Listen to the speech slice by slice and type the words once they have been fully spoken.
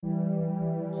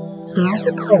There's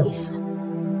a place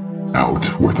out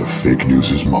where the fake news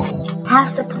is muffled.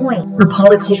 past the point where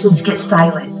politicians get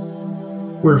silent.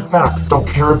 Where facts don't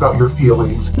care about your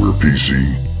feelings. Where PC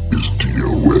is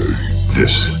DOA.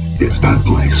 This is that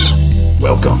place.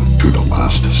 Welcome to the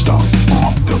last stop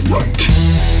on the right.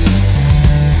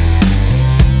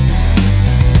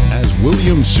 As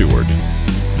William Seward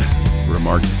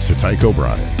remarked to Tycho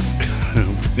Brahe.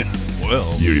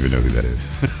 Well, You don't even know who that is.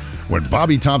 When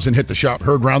Bobby Thompson hit the shot,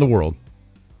 heard around the world.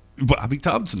 Bobby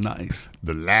Thompson, nice.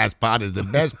 The last pod is the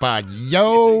best pod,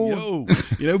 yo.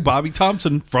 Yo, Bobby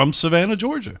Thompson from Savannah,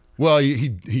 Georgia. Well, he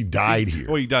died here.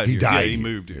 Oh, he died here. Yeah, he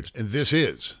moved here. And this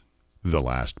is the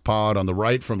last pod on the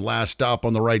right from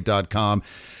laststopontheright.com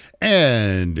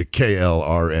and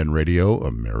KLRN Radio,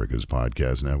 America's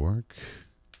Podcast Network.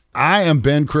 I am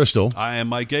Ben Crystal. I am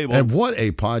Mike Gable. And what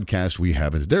a podcast we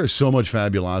have. There is so much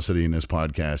fabulosity in this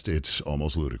podcast. It's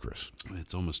almost ludicrous.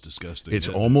 It's almost disgusting. It's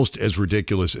almost as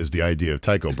ridiculous as the idea of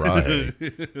Tycho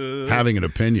Brahe having an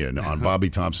opinion on Bobby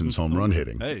Thompson's home run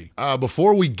hitting. Hey.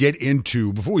 Before we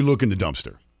look in the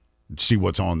dumpster, see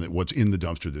what's in the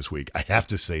dumpster this week, I have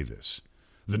to say this.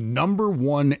 The number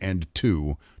 1 and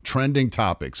 2 trending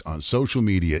topics on social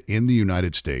media in the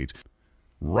United States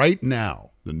right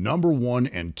now, the number 1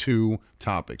 and 2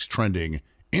 topics trending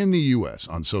in the U.S.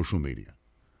 on social media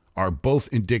are both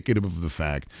indicative of the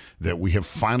fact that we have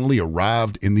finally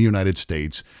arrived in the United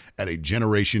States at a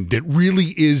generation that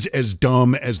really is as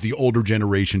dumb as the older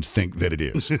generations think that it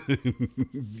is.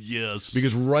 Yes.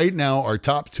 Because right now, our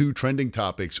top 2 trending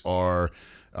topics are,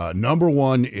 number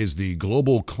 1 is the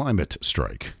global climate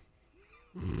strike.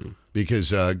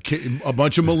 Because a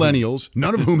bunch of millennials,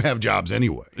 none of whom have jobs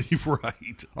anyway,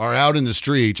 Right. are out in the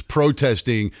streets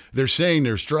protesting. They're saying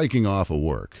they're striking off of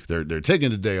work. They're taking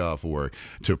the day off of work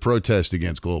to protest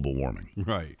against global warming.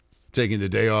 Right. Taking the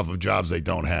day off of jobs they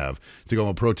don't have to go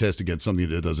and protest against something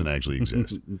that doesn't actually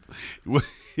exist.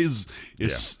 Is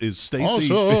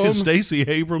Stacey Awesome. Stacey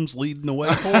Abrams leading the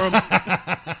way for him?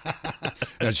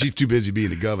 Now, she's too busy being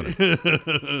the governor.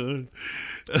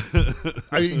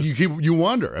 You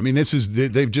wonder. I mean,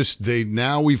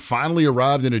 we've finally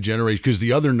arrived in a generation, because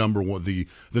the other number one, the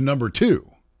number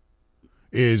 2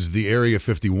 is the Area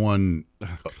 51. Oh,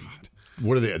 God.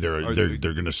 What are they?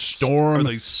 They're going to storm. Are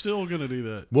they still going to do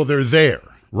that? Well, they're there.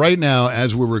 Right now,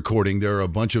 as we're recording, there are a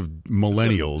bunch of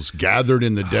millennials gathered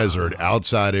in the desert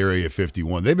outside Area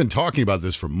 51. They've been talking about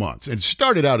this for months. It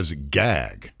started out as a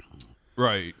gag.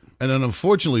 Right. And then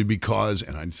unfortunately, because,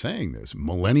 and I'm saying this,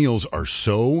 millennials are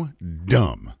so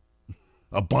dumb,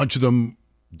 a bunch of them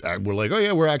were like, oh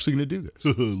yeah, we're actually going to do this.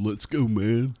 Let's go,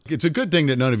 man. It's a good thing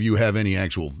that none of you have any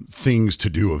actual things to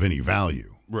do of any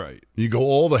value. Right. You go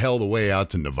all the hell the way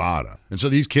out to Nevada. And so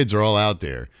these kids are all out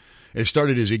there. It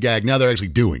started as a gag. Now they're actually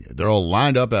doing it. They're all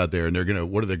lined up out there, and they're going to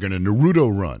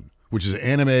Naruto run, which is an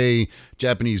anime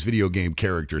Japanese video game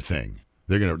character thing.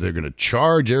 They're going to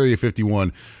charge Area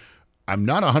 51. I'm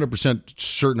not 100%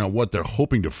 certain on what they're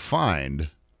hoping to find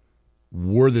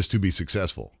were this to be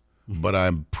successful. But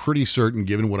I'm pretty certain,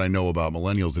 given what I know about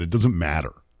millennials, that it doesn't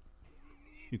matter.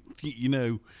 You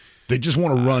know, they just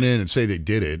want to run in and say they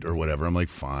did it or whatever. I'm like,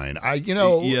 fine.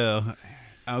 Yeah.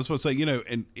 I was supposed to say,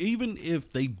 and even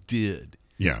if they did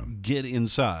get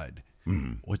inside,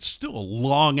 well, it's still a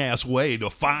long-ass way to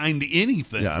find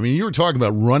anything. Yeah, I mean, you were talking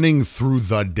about running through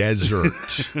the desert,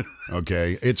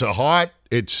 okay? It's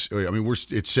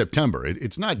September.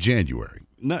 It's not January.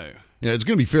 No. Yeah, it's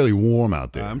going to be fairly warm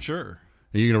out there. I'm sure.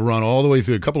 And you're going to run all the way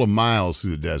through a couple of miles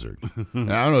through the desert.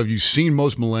 And I don't know if you've seen,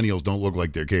 most millennials don't look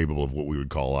like they're capable of what we would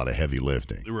call a lot of heavy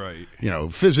lifting. Right.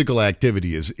 Physical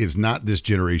activity is not this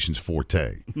generation's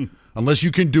forte. Unless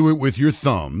you can do it with your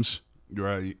thumbs,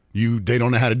 right? They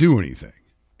don't know how to do anything.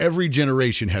 Every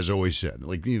generation has always said,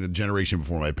 like, the generation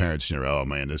before my parents, oh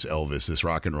man, this Elvis, this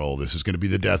rock and roll, this is going to be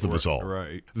the death of us all.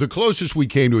 Right. The closest we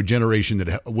came to a generation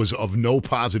that was of no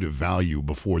positive value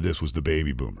before this was the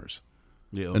baby boomers.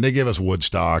 Yeah. And they gave us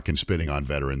Woodstock and spitting on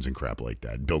veterans and crap like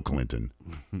that. Bill Clinton.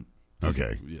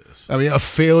 Okay. Yes. I mean, a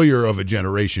failure of a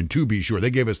generation, to be sure.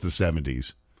 They gave us the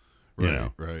 70s. Right.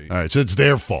 All right. So it's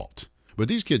their fault. But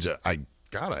these kids, I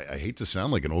hate to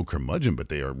sound like an old curmudgeon, but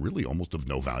they are really almost of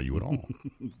no value at all.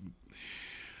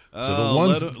 So the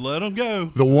ones, let them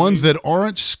go. The ones that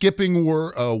aren't skipping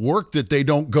work that they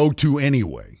don't go to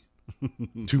anyway,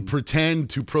 to pretend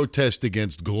to protest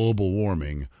against global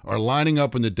warming, are lining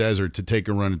up in the desert to take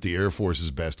a run at the Air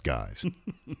Force's best guys.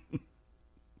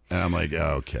 And I'm like,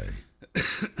 okay.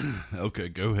 Okay,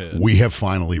 go ahead. We have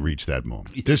finally reached that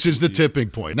moment. This is the tipping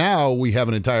point. Now we have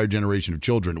an entire generation of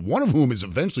children, one of whom is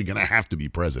eventually going to have to be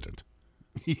president.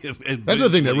 Yeah, that's the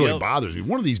thing that really bothers me.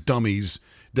 One of these dummies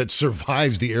that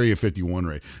survives the Area 51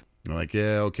 raid. I'm like,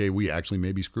 yeah, okay, we actually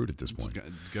may be screwed at this point.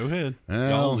 Go ahead.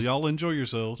 Well, y'all enjoy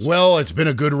yourselves. Well, it's been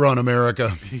a good run,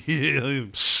 America. Yeah.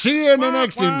 See you in the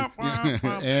next one. All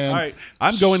right,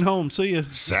 I'm going home. See you.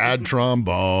 Sad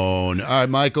trombone. All right,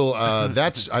 Michael, I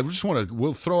just want to,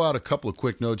 we'll throw out a couple of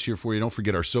quick notes here for you. Don't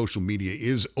forget our social media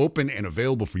is open and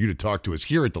available for you to talk to us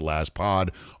here at The Last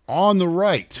Pod. On the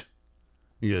right,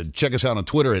 you can check us out on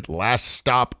Twitter at Last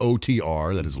Stop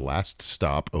OTR. That is Last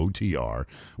Stop OTR.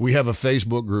 We have a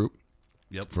Facebook group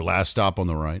for Last Stop on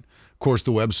the right. Of course,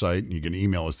 the website. You can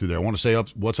email us through there. I want to say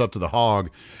what's up to the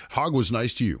Hog. Hog was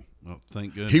nice to you. Oh,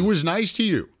 thank goodness. He was nice to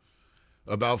you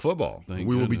about football. Thank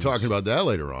we will be goodness. talking about that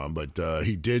later on, but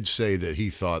he did say that he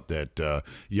thought that,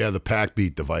 the Pack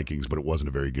beat the Vikings, but it wasn't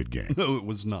a very good game. No, it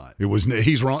was not. It was.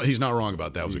 He's wrong. He's not wrong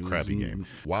about that. It was a crappy game.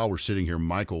 While we're sitting here,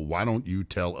 Michael, why don't you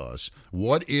tell us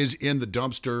what is in the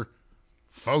dumpster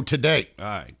for today? All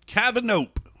right.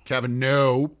 Kava-nope.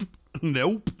 Kava-nope.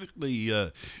 Nope.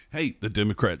 The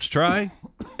Democrats try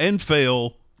and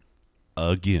fail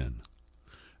again.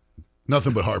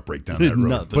 Nothing but heartbreak down that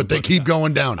road. But they keep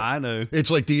going down it. I know.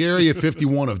 It's like the Area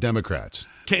 51 of Democrats.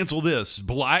 Cancel this.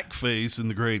 Blackface in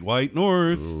the Great White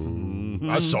North.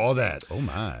 I saw that. Oh,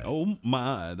 my. Oh,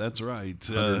 my. That's right.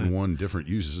 101 different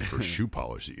uses for shoe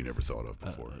polish that you never thought of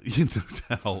before. No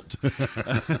doubt.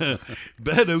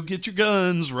 Beto, get your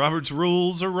guns. Robert's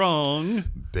rules are wrong.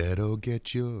 Beto,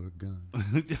 get your gun.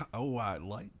 Oh, I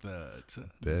like that.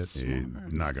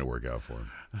 Not going to work out for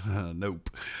him. Nope.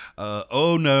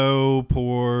 Oh, no.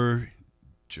 Poor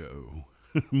Joe.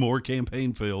 More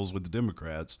campaign fails with the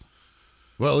Democrats.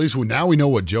 Well, at least now we know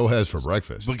what Joe has for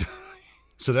breakfast.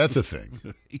 So that's a thing.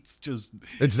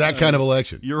 It's that kind of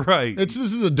election. You're right. This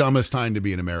is the dumbest time to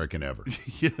be an American ever.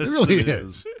 Yes, it really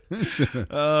is.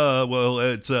 Well,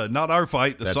 it's not our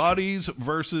fight. The Saudis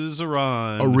versus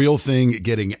Iran. A real thing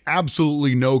getting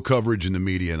absolutely no coverage in the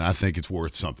media, and I think it's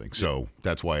worth something. So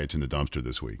that's why it's in the dumpster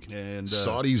this week. And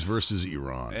Saudis versus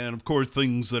Iran. And, of course,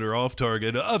 things that are off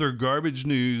target. Other garbage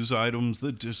news items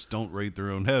that just don't rate their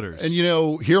own headers. And,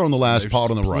 here on the Last Pod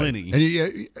on the plenty. Right.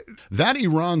 And that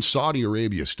Iran-Saudi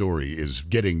Arabia story is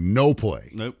getting no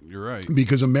play. Nope, you're right.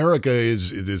 Because America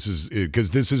this is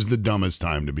the dumbest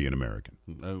time to be an American.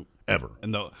 Nope. Ever.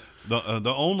 And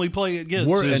the only play it gets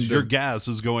is your gas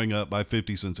is going up by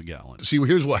 50 cents a gallon. See,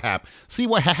 here's what happened. See,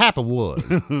 what happened was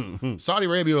Saudi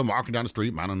Arabia walking down the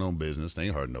street, minding their own business. They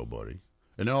ain't hurting nobody.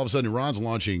 And then all of a sudden,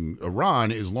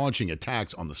 Iran is launching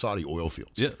attacks on the Saudi oil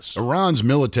fields. Yes. Iran's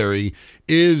military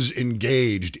is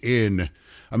engaged in,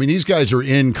 these guys are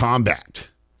in combat.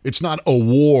 It's not a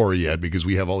war yet because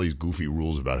we have all these goofy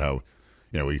rules about how,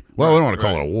 we don't want to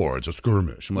call it a war. It's a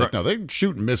skirmish. I'm like, no, they're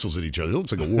shooting missiles at each other. It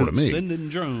looks like a war to me. Sending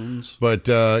drones. But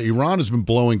Iran has been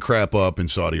blowing crap up in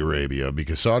Saudi Arabia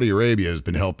because Saudi Arabia has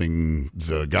been helping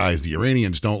the guys the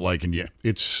Iranians don't like. And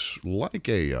it's like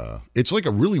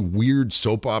a really weird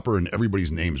soap opera, and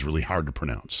everybody's name is really hard to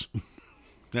pronounce.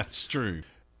 That's true.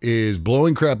 Is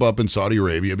blowing crap up in Saudi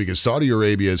Arabia because Saudi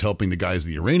Arabia is helping the guys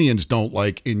the Iranians don't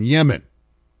like in Yemen.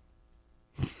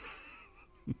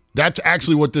 That's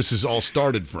actually what this is all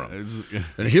started from.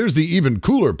 And here's the even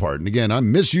cooler part. And again, I'm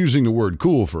misusing the word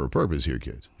cool for a purpose here,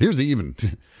 kids. Here's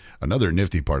another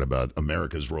nifty part about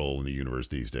America's role in the universe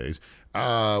these days.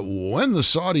 When the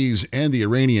Saudis and the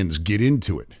Iranians get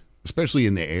into it, especially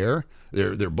in the air,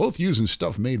 they're both using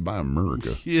stuff made by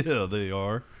America. Yeah, they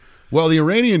are. Well, the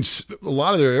Iranians, a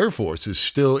lot of their Air Force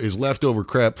is leftover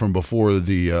crap from before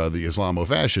the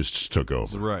Islamo-fascists took over.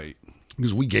 That's right.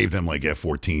 Because we gave them like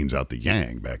F-14s out the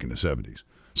yang back in the 70s.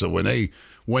 So when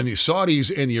the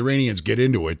Saudis and the Iranians get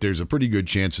into it, there's a pretty good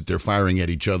chance that they're firing at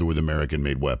each other with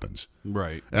American-made weapons.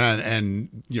 Right.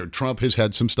 And Trump has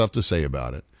had some stuff to say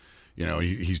about it.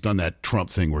 He's done that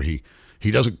Trump thing where he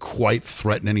doesn't quite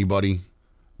threaten anybody,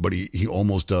 but he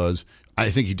almost does. I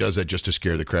think he does that just to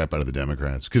scare the crap out of the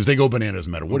Democrats because they go bananas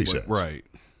no matter what he says. Right.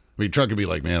 Trump could be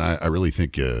like, man, I really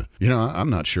think, I'm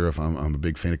not sure if I'm a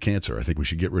big fan of cancer. I think we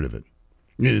should get rid of it.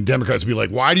 And Democrats would be like,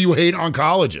 why do you hate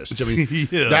oncologists?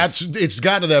 Yes. It's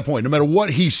gotten to that point. No matter what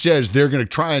he says, they're going to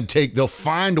try and they'll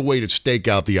find a way to stake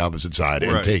out the opposite side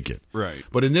and take it. Right.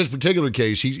 But in this particular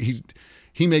case,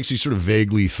 he makes these sort of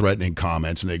vaguely threatening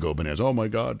comments and they go bananas. Oh my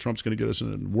God, Trump's going to get us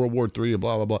in World War III and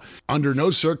blah, blah, blah. Under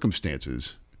no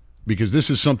circumstances, because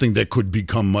this is something that could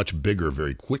become much bigger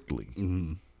very quickly,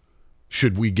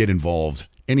 should we get involved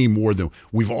any more than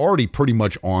we've already pretty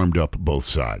much armed up both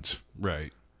sides.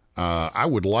 Right. I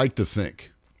would like to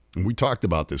think, and we talked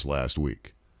about this last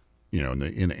week, in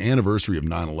the anniversary of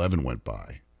 9/11 went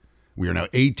by. We are now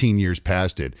 18 years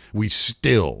past it. We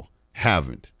still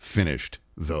haven't finished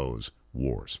those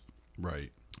wars.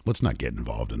 Right. Let's not get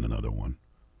involved in another one.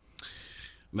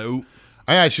 No.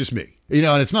 It's just me.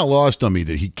 And it's not lost on me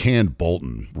that he canned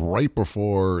Bolton right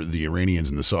before the Iranians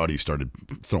and the Saudis started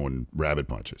throwing rabbit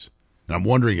punches. And I'm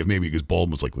wondering if maybe because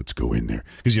Bolton was like, let's go in there.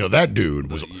 Because, that dude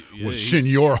was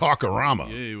Senor Hakarama.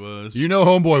 Yeah, he was.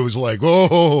 Homeboy was like,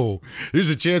 oh, here's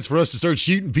a chance for us to start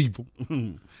shooting people.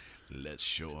 Let's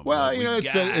show him. Well,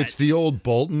 it's the old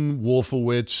Bolton,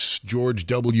 Wolfowitz, George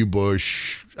W.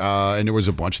 Bush, and there was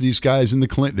a bunch of these guys in the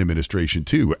Clinton administration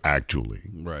too, actually.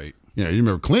 Right. You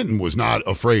remember Clinton was not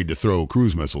afraid to throw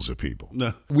cruise missiles at people.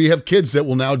 No. We have kids that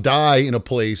will now die in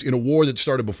a war that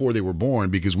started before they were born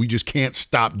because we just can't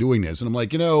stop doing this. And I'm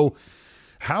like,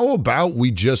 how about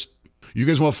you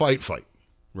guys want to fight?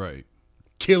 Right.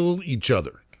 Kill each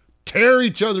other. Tear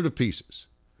each other to pieces.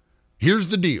 Here's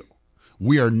the deal.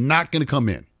 We are not going to come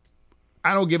in.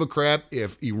 I don't give a crap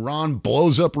if Iran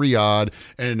blows up Riyadh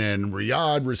and then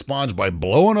Riyadh responds by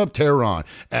blowing up Tehran.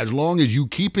 As long as you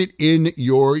keep it in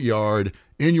your yard,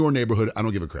 in your neighborhood, I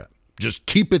don't give a crap. Just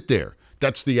keep it there.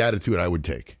 That's the attitude I would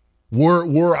take.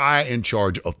 Were I in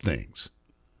charge of things.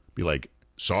 Be like,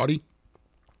 Saudi,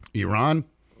 Iran,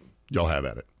 y'all have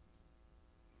at it.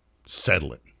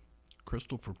 Settle it.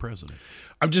 Crystal for president.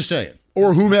 I'm just saying.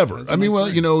 Or whomever. I mean,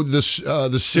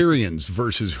 the Syrians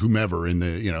versus whomever in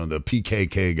the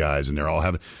PKK guys, and they're all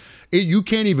having. You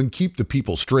can't even keep the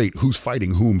people straight who's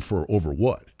fighting whom for over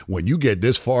what. When you get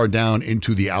this far down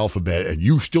into the alphabet and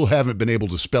you still haven't been able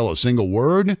to spell a single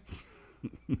word,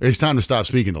 it's time to stop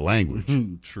speaking the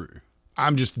language. True.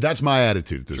 That's my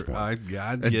attitude at this point. I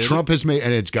and Trump has made,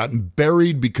 and it's gotten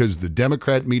buried because the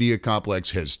Democrat media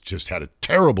complex has just had a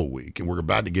terrible week, and we're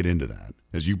about to get into that,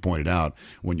 as you pointed out,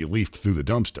 when you leafed through the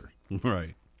dumpster.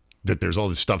 Right. That there's all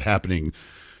this stuff happening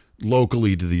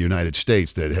locally to the United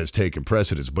States that has taken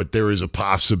precedence, but there is a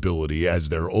possibility, as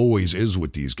there always is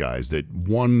with these guys, that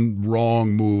one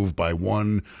wrong move by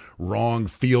one wrong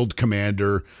field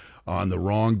commander on the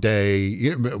wrong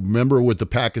day. Remember with the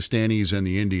Pakistanis and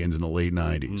the Indians in the late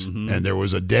 90s. Mm-hmm. And there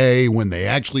was a day when they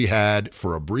actually had,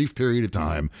 for a brief period of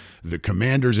time, the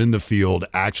commanders in the field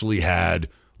actually had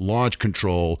launch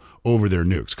control over their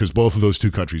nukes, because both of those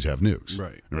two countries have nukes.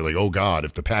 Right. And they're like, oh God,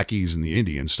 if the Pakis and the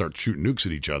Indians start shooting nukes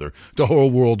at each other, the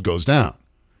whole world goes down.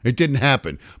 It didn't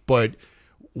happen. But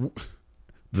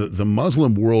the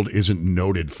Muslim world isn't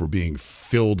noted for being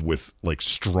filled with like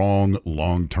strong,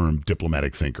 long-term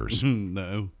diplomatic thinkers.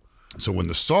 No. So when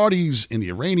the Saudis and the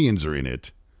Iranians are in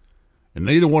it, and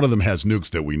neither one of them has nukes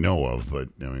that we know of, but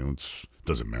it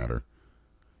doesn't matter.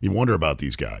 You wonder about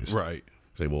these guys. Right.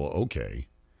 Say, well, okay,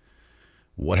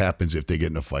 what happens if they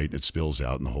get in a fight and it spills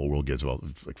out and the whole world gets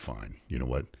like, fine, you know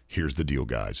what? Here's the deal,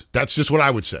 guys. That's just what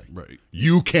I would say. Right.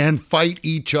 You can fight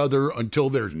each other until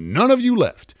there's none of you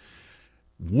left.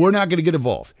 We're not going to get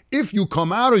involved. If you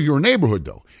come out of your neighborhood,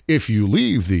 though, if you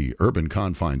leave the urban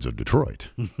confines of Detroit,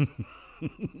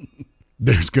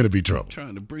 there's going to be trouble.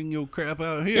 Trying to bring your crap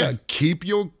out here. Yeah, keep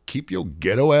your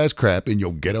ghetto ass crap in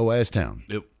your ghetto ass town.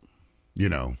 Yep.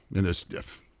 And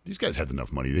these guys have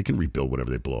enough money; they can rebuild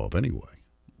whatever they blow up anyway.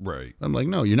 Right. I'm like,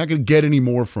 no, you're not going to get any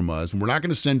more from us. We're not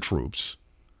going to send troops.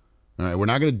 All right, we're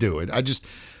not going to do it.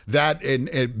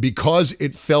 And because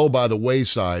it fell by the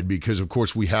wayside, because of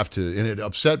course we have to, and it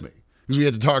upset me because we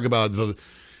had to talk about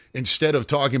instead of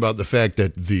talking about the fact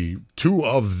that the two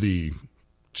of the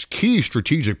key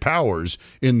strategic powers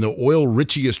in the oil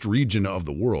richiest region of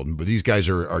the world, but these guys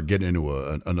are getting into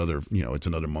another, it's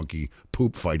another monkey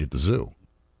poop fight at the zoo.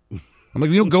 I'm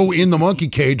like, you don't go in the monkey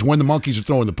cage when the monkeys are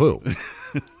throwing the poo.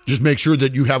 Just make sure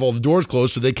that you have all the doors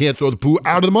closed so they can't throw the poo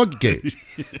out of the monkey cage.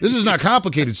 This is not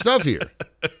complicated stuff here.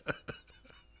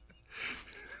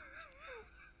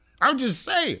 I'm just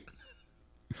saying.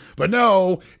 But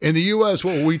no, in the U.S.,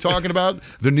 what were we talking about?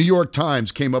 The New York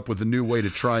Times came up with a new way to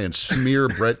try and smear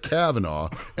Brett Kavanaugh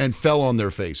and fell on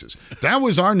their faces. That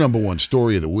was our number one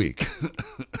story of the week.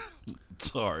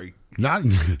 Sorry. Not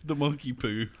the monkey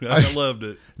poo. I loved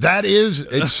it. I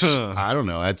don't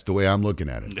know. That's the way I'm looking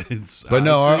at it. But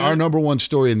no, our number one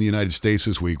story in the United States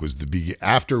this week was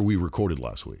after we recorded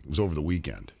last week. It was over the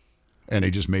weekend. And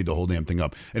they just made the whole damn thing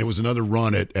up. And it was another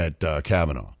run at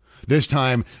Kavanaugh. This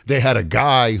time they had a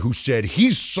guy who said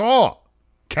he saw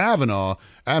Kavanaugh.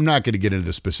 I'm not going to get into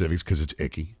the specifics because it's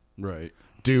icky. Right.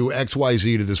 Do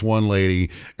XYZ to this one lady.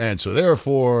 And so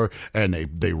therefore, and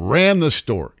they ran the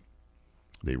story.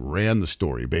 They ran the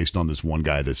story based on this one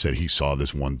guy that said he saw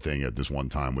this one thing at this one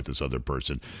time with this other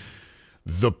person.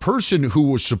 The person who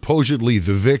was supposedly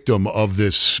the victim of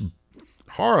this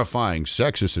horrifying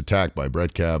sexist attack by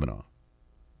Brett Kavanaugh,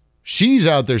 she's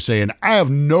out there saying, I have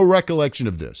no recollection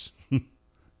of this.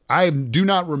 I do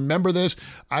not remember this.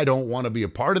 I don't want to be a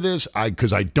part of this.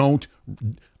 Because I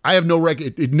have no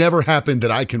record. It never happened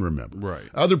that I can remember. Right.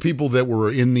 Other people that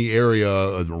were in the area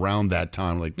around that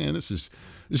time, like, man, this is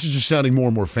just sounding more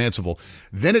and more fanciful.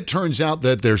 Then it turns out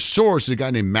that their source, a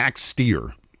guy named Max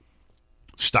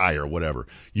Steyer, whatever,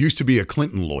 used to be a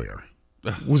Clinton lawyer,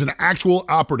 was an actual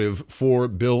operative for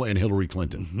Bill and Hillary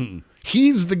Clinton. Mm-hmm.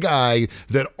 He's the guy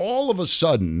that all of a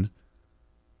sudden,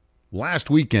 last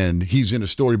weekend, he's in a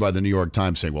story by the New York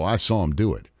Times saying, well, I saw him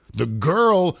do it. The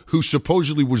girl who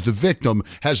supposedly was the victim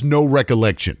has no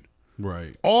recollection.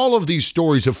 Right. All of these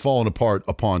stories have fallen apart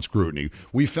upon scrutiny.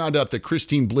 We found out that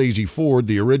Christine Blasey Ford,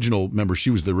 the original, remember, she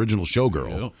was the original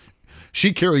showgirl. Yep.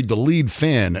 She carried the lead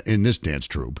fan in this dance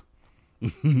troupe.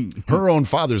 Her own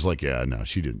father's like, yeah, no,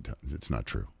 she didn't. It's not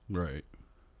true. Right.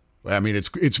 I mean,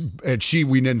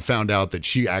 we then found out that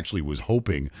she actually was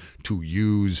hoping to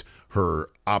use her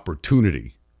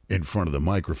opportunity in front of the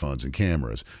microphones and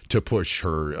cameras to push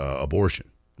her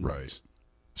abortion. Right.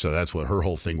 So that's what her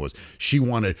whole thing was.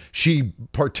 She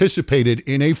participated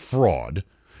in a fraud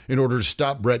in order to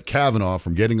stop Brett Kavanaugh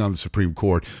from getting on the Supreme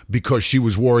Court because she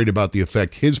was worried about the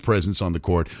effect his presence on the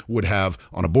court would have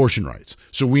on abortion rights.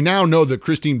 So we now know that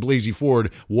Christine Blasey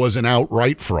Ford was an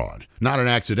outright fraud, not an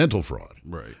accidental fraud.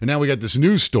 Right. And now we got this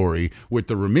news story with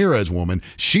the Ramirez woman.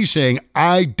 She's saying,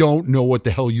 I don't know what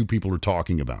the hell you people are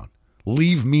talking about.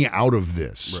 Leave me out of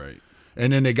this. Right.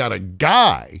 And then they got a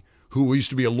guy who used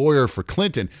to be a lawyer for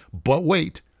Clinton. But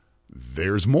wait,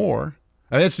 there's more.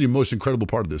 And that's the most incredible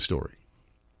part of this story.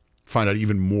 Find out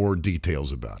even more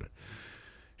details about it.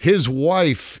 His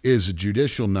wife is a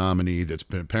judicial nominee that's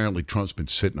been, apparently Trump's been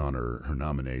sitting on her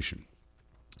nomination.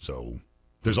 So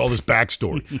there's all this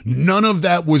backstory. None of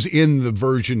that was in the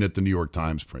version that the New York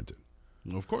Times printed.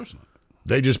 Of course not.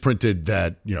 They just printed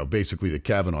that, basically that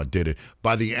Kavanaugh did it.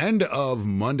 By the end of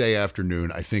Monday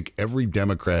afternoon, I think every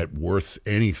Democrat worth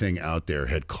anything out there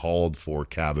had called for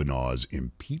Kavanaugh's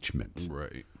impeachment.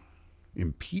 Right.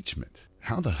 Impeachment.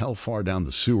 How the hell far down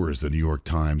the sewer is the New York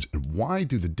Times, and why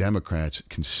do the Democrats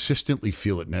consistently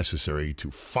feel it necessary to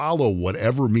follow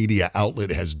whatever media outlet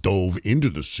has dove into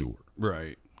the sewer?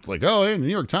 Right. Like, oh, hey, the New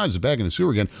York Times is back in the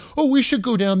sewer again. Oh, we should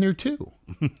go down there too.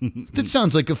 That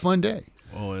sounds like a fun day.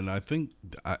 Well, and I think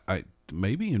I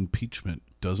maybe impeachment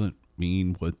doesn't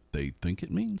mean what they think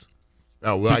it means.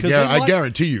 Oh, well, I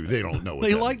guarantee you they don't know what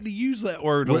they like to use that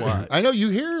word a lot. I know you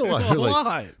hear it a lot. A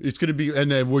lot. It's going to be,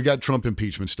 and then we got Trump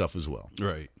impeachment stuff as well.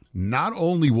 Right. Not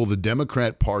only will the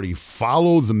Democrat Party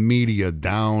follow the media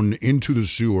down into the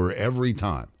sewer every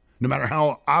time, no matter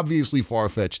how obviously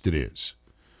far-fetched it is.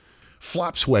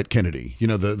 Flop Sweat Kennedy,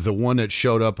 the one that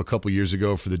showed up a couple years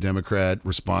ago for the Democrat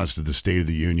response to the State of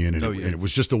the Union, and it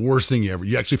was just the worst thing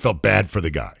you actually felt bad for the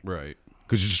guy. Right.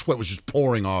 Because his sweat was just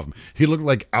pouring off him. He looked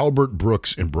like Albert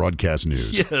Brooks in broadcast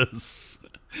news. Yes.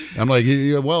 I'm like,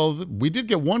 well, we did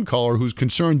get one caller who's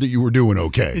concerned that you were doing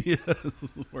okay.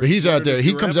 Yes. But he's out there.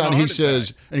 He comes out and he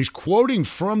says, and he's quoting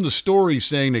from the story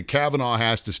saying that Kavanaugh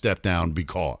has to step down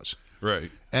because. Right.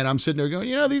 And I'm sitting there going,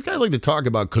 these guys like to talk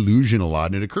about collusion a lot.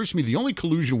 And it occurs to me the only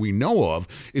collusion we know of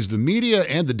is the media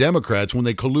and the Democrats when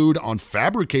they collude on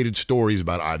fabricated stories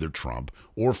about either Trump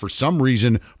or, for some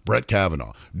reason, Brett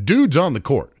Kavanaugh. Dude's on the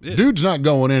court. Yeah. Dude's not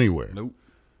going anywhere. Nope.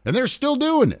 And they're still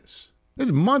doing this.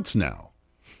 It's months now.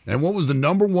 And what was the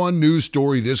number one news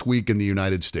story this week in the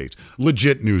United States?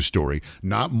 Legit news story,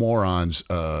 not morons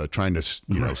trying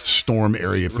to storm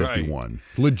Area 51. Right.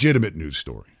 Legitimate news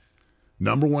story.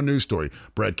 Number one news story,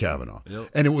 Brett Kavanaugh. Yep.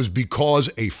 And it was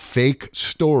because a fake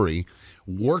story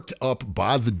worked up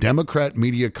by the Democrat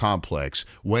media complex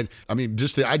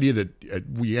just the idea that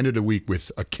we ended a week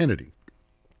with a Kennedy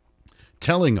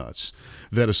telling us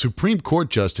that a Supreme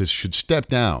Court justice should step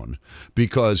down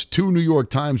because two New York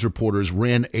Times reporters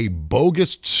ran a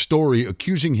bogus story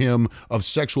accusing him of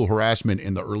sexual harassment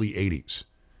in the early 80s.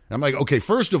 And I'm like, okay,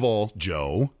 first of all,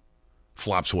 Joe,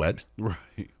 Flop Sweat. Right.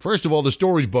 First of all, the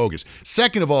story's bogus.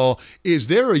 Second of all, is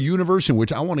there a universe in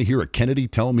which I want to hear a Kennedy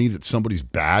tell me that somebody's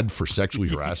bad for sexually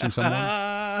harassing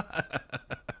someone?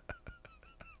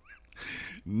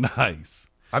 Nice.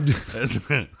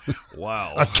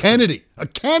 Wow. A Kennedy.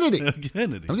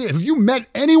 Have you met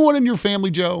anyone in your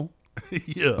family, Joe?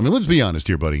 Yeah. I mean, let's be honest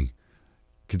here, buddy.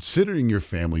 Considering your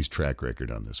family's track record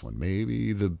on this one,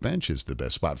 maybe the bench is the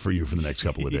best spot for you for the next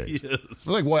couple of days. Yes.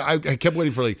 I kept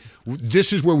waiting for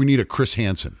this is where we need a Chris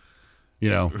Hansen,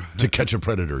 to catch a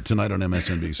predator tonight on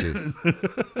MSNBC.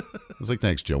 I was like,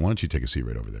 thanks, Joe. Why don't you take a seat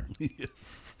right over there?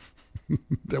 Yes.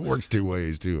 That works two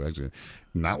ways, too, actually.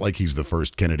 Not like he's the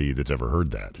first Kennedy that's ever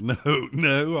heard that.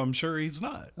 No, I'm sure he's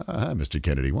not. Hi, Mr.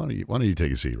 Kennedy. Why don't you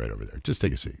take a seat right over there? Just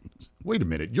take a seat. Wait a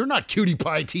minute. You're not Cutie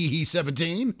Pie Tee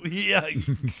 17. Yeah.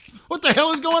 What the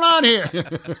hell is going on here?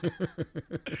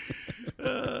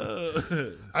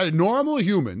 Normal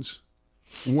humans,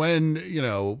 when,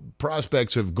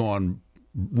 prospects have gone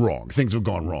wrong, things have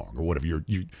gone wrong, or whatever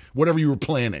whatever you were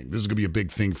planning, this is gonna be a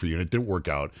big thing for you, and it didn't work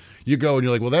out. You go and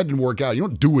you're like, well, that didn't work out. You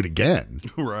don't do it again,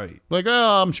 right? Like,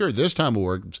 oh, I'm sure this time will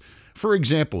work. For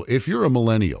example, if you're a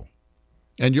millennial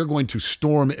and you're going to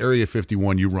storm Area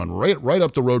 51, you run right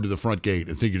up the road to the front gate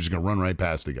and think you're just gonna run right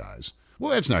past the guys.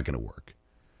 Well, that's not gonna work.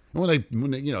 And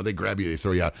when they grab you, they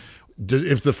throw you out.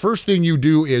 If the first thing you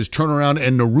do is turn around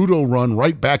and Naruto run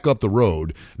right back up the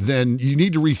road, then you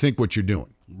need to rethink what you're doing.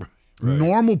 Right.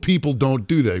 Normal people don't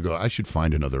do that. They go, I should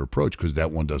find another approach because that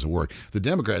one doesn't work. The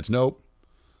Democrats, nope.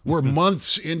 We're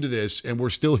months into this and we're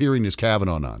still hearing this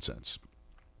Kavanaugh nonsense.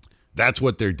 That's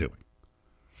what they're doing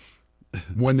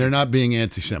when they're not being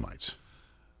anti-Semites.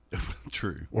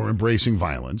 True. Or embracing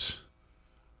violence.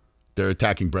 They're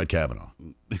attacking Brett Kavanaugh.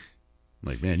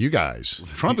 Like, man, you guys,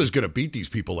 Trump is going to beat these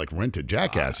people like rented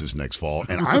jackasses next fall,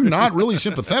 and I'm not really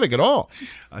sympathetic at all.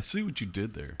 I see what you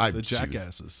did there. The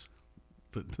jackasses.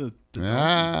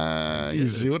 You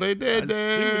see what I did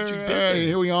there? See what you did there.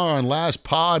 Here we are on Last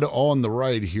Pod on the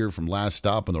Right here from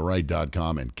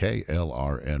laststopontheright.com and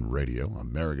KLRN Radio,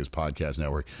 America's podcast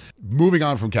network. Moving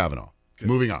on from Kavanaugh. Okay.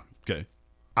 Moving on. Okay.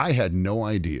 I had no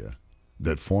idea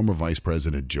that former Vice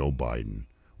President Joe Biden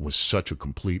was such a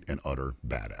complete and utter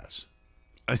badass.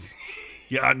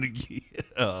 Yeah.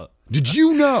 Did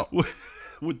you know?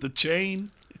 With the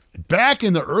chain? Back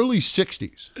in the early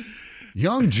 60s,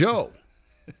 young Joe,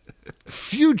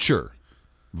 future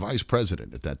vice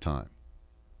president at that time,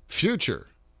 future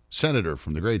senator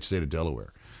from the great state of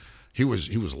Delaware, he was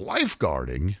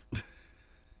lifeguarding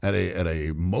at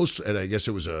I guess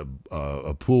it was a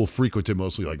pool frequented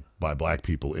mostly like by black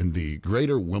people in the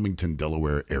greater Wilmington,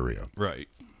 Delaware area. Right.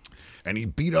 And he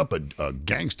beat up a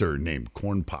gangster named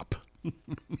Corn Pop.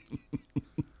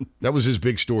 That was his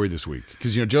big story this week.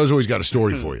 Because, Joe's always got a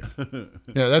story for you.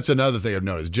 Yeah, that's another thing I've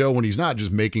noticed. Joe, when he's not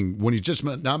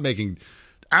making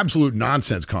absolute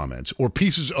nonsense comments or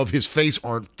pieces of his face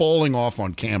aren't falling off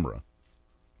on camera.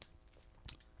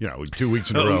 2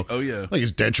 weeks in a row. Oh, yeah. Like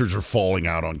his dentures are falling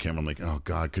out on camera. I'm like, oh,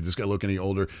 God, could this guy look any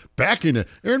older? Back in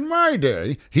my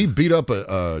day, he beat up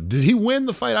did he win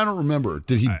the fight? I don't remember.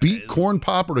 Did he beat Corn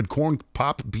Pop or did Corn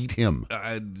Pop beat him?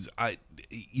 I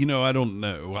don't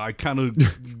know. I kind of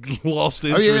lost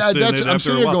interest in it. I'm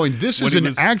sitting here going, this is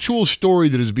an actual story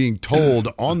that is being told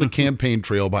on the campaign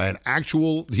trail by an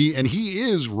actual, he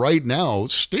is right now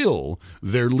still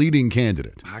their leading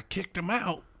candidate. I kicked him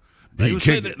out. They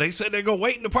said they're going to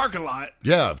wait in the parking lot.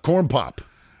 Yeah, Corn Pop.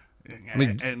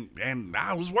 And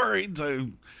I was worried. So,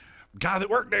 guy that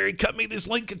worked there, he cut me this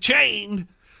link of chain.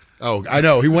 Oh, I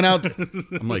know. He went out.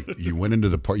 I'm like, you went into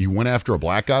the park. You went after a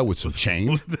black guy with some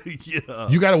chain. Yeah.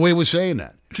 You got away with saying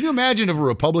that. Can you imagine if a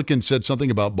Republican said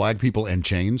something about black people and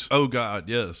chains? Oh God,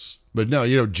 yes. But no,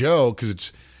 Joe,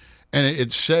 because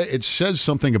it says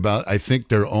something about, I think,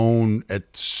 their own,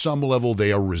 at some level,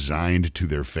 they are resigned to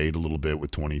their fate a little bit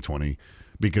with 2020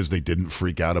 because they didn't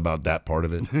freak out about that part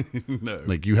of it. No.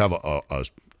 Like you have a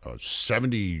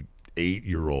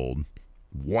 78-year-old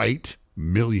white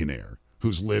millionaire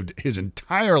who's lived his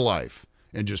entire life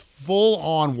in just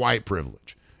full-on white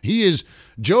privilege.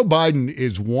 Joe Biden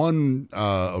is one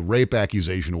rape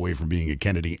accusation away from being a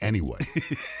Kennedy anyway.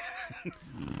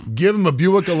 Give him a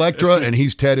Buick Electra and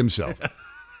he's Ted himself.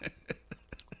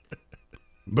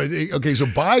 But, okay, so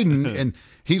Biden, and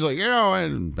he's like,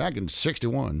 and back in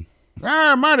 61,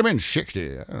 it might have been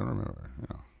 60, I don't remember.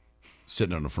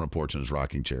 Sitting on the front porch in his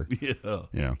rocking chair.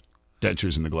 Yeah.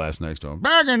 Dentures in the glass next to him.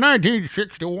 Back in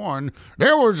 1961,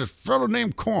 there was a fellow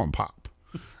named Corn Pop.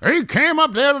 He came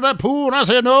up there to that pool, and I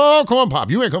said, no, Corn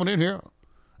Pop, you ain't coming in here.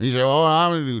 And he said,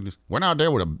 I went out there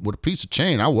with a piece of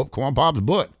chain. I whooped Corn Pop's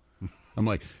butt. I'm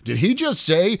like, did he just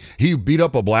say he beat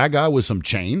up a black guy with some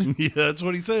chain? Yeah, that's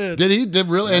what he said. Did he? Did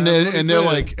really? And they're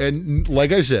like, and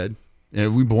like I said,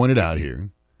 and we pointed out here,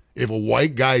 if a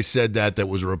white guy said that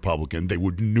was a Republican, they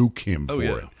would nuke him for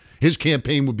it. His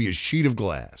campaign would be a sheet of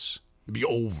glass. It'd be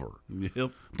over.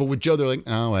 Yep. But with Joe, they're like,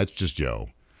 oh, that's just Joe.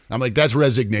 I'm like, that's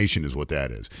resignation is what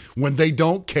that is. When they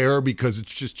don't care because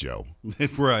it's just Joe.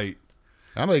 Right.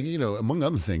 I'm like, among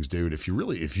other things, dude, if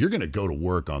you're going to go to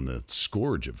work on the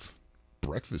scourge of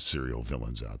breakfast cereal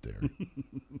villains out there.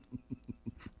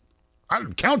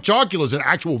 Count Chocula's an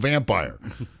actual vampire.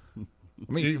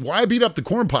 I mean, why beat up the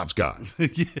Corn Pops guy?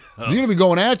 Yeah. You're going to be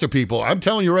going after people. I'm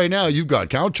telling you right now, you've got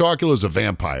Count Chocula's a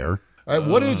vampire.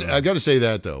 What is? I got to say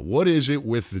that though. What is it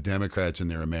with the Democrats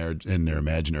and their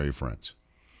imaginary friends?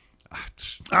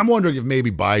 I'm wondering if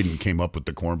maybe Biden came up with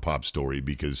the Corn Pop story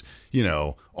because,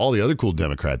 all the other cool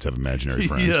Democrats have imaginary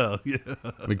friends. Yeah.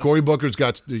 I mean, Cory Booker's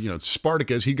got,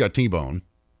 Spartacus, he got T-Bone.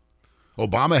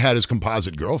 Obama had his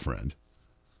composite girlfriend.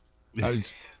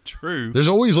 True. There's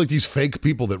always like these fake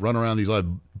people that run around these lives.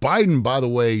 Biden, by the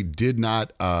way, did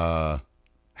not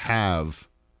have,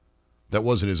 that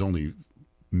wasn't his only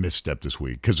misstep this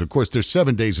week, because of course there's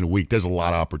 7 days in a week. There's a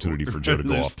lot of opportunity for Joe to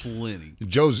go off. Plenty.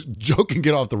 Joe can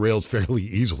get off the rails fairly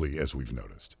easily, as we've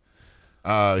noticed.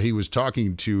 He was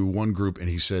talking to one group and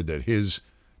he said that his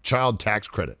child tax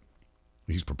credit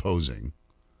he's proposing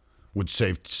would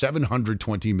save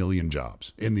 720 million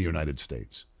jobs in the United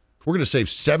States. We're going to save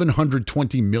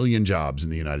 720 million jobs in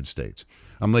the United States.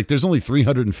 I'm like, there's only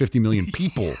 350 million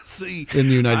people in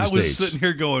the United States. I was sitting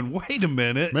here going, wait a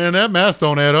minute. Man, that math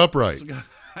don't add up right.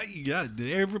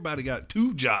 Everybody got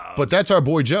 2 jobs. But that's our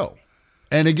boy Joe.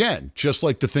 And again, just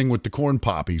like the thing with the Corn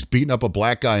Pop, he's beating up a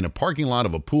black guy in a parking lot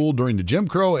of a pool during the Jim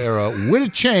Crow era with a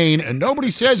chain, and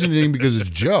nobody says anything because it's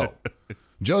Joe.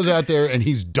 Joe's out there, and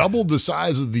he's doubled the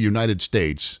size of the United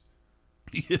States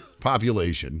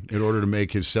population in order to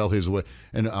make sell his way.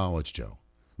 And it's Joe.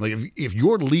 Like if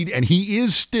you're lead, and he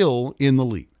is still in the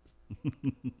lead,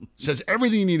 says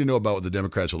everything you need to know about what the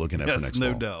Democrats are looking at for next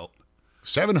fall. No doubt.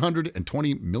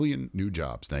 720 million new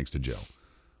jobs thanks to Joe.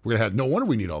 We're gonna have no wonder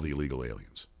we need all the illegal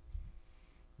aliens.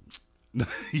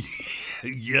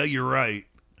 Yeah, you're right.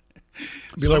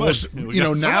 Be like,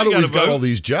 well, now that we've got all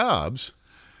these jobs,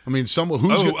 I mean, someone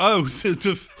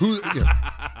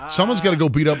someone's got to go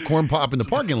beat up Corn Pop in the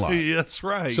parking lot. Yeah, that's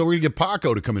right. So we're gonna get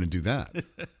Paco to come in and do that.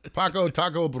 Paco,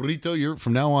 Taco, Burrito.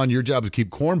 From now on, your job is to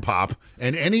keep Corn Pop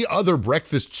and any other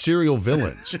breakfast cereal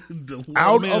villains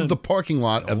out of the parking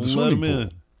lot of the swimming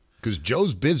pool. Because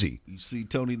Joe's busy. You see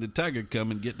Tony the Tiger come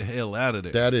and get the hell out of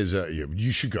there. That is,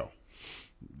 you should go.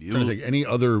 I'm trying to think any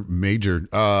other major.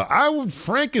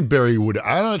 Frankenberry would.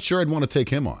 I'm not sure I'd want to take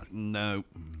him on. No.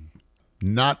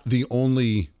 Not the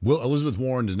only. Well, Elizabeth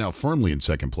Warren is now firmly in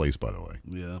second place, by the way.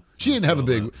 Yeah. She didn't have a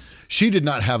big. She did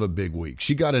not have a big week.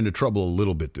 She got into trouble a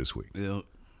little bit this week. Yeah.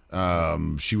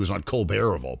 She was on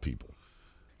Colbert of all people.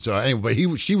 So anyway,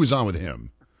 she was on with him,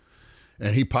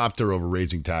 and he popped her over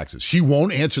raising taxes. She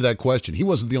won't answer that question. He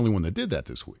wasn't the only one that did that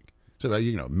this week. So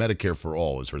Medicare for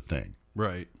all is her thing.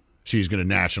 Right. She's going to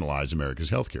nationalize America's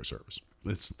healthcare service.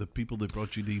 It's the people that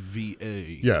brought you the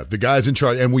VA. Yeah, the guys in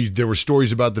charge. And there were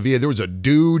stories about the VA. There was a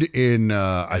dude in,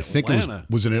 I think it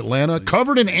was in Atlanta,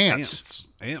 covered in ants.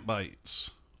 Ant bites.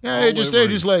 Yeah,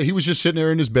 he was just sitting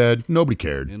there in his bed. Nobody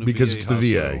cared because it's the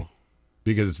VA.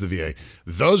 Because it's the VA.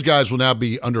 Those guys will now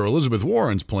be, under Elizabeth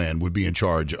Warren's plan, would be in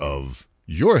charge of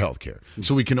your health care.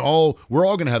 So we're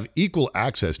all going to have equal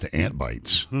access to ant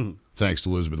bites, thanks to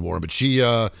Elizabeth Warren.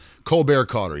 But Colbert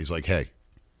caught her. He's like, hey,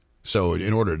 so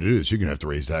in order to do this, you're going to have to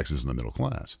raise taxes in the middle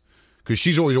class. Because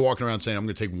she's always walking around saying, I'm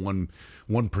going to take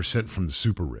 1% from the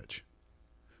super rich.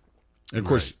 And of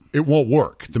course, it won't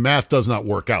work. The math does not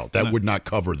work out. That would not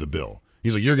cover the bill.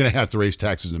 He's like, you're going to have to raise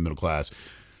taxes in the middle class.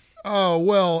 Oh,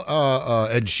 well,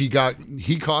 and he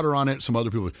caught her on it. Some other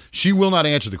people. She will not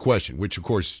answer the question, which of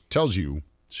course tells you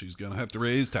she's going to have to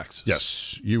raise taxes.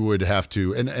 Yes, you would have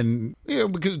to. And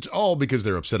because it's all because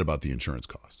they're upset about the insurance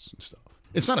costs and stuff.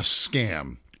 It's not a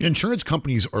scam. Insurance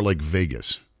companies are like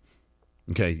Vegas.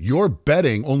 Okay, you're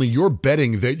betting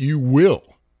that you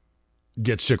will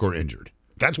get sick or injured.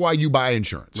 That's why you buy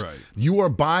insurance. Right. You are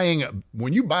buying,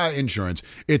 when you buy insurance,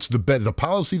 it's the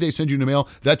policy they send you in the mail,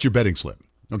 that's your betting slip.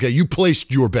 Okay, you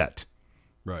placed your bet.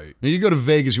 Right. Now you go to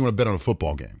Vegas, you want to bet on a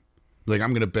football game. Like, I'm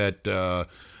going to bet the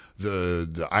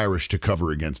Irish to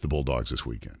cover against the Bulldogs this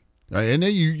weekend. Right? And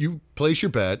then you place your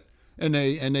bet, and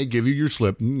they give you your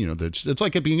slip. And, it's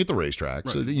like it being at the racetrack.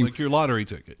 Right. So that like your lottery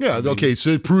ticket. Yeah, okay, so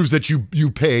it proves that you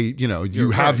pay,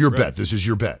 you have your bet. This is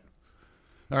your bet.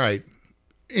 All right.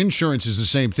 Insurance is the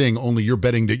same thing, only you're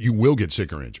betting that you will get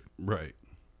sick or injured. Right.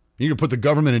 You can put the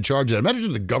government in charge of that. Imagine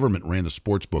if the government ran the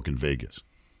sports book in Vegas.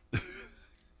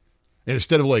 And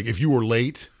instead of like, if you were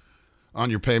late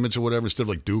on your payments or whatever, instead of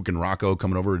like Duke and Rocco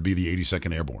coming over, it'd be the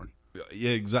 82nd Airborne.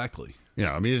 Yeah, exactly.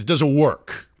 It doesn't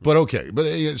work. But okay.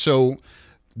 But so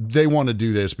they want to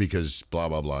do this because blah,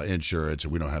 blah, blah, insurance,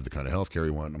 and we don't have the kind of health care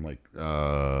we want. I'm like,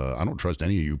 I don't trust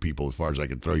any of you people as far as I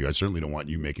can throw you. I certainly don't want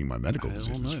you making my medical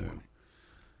decisions for me.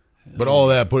 But all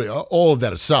of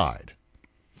that aside,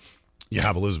 you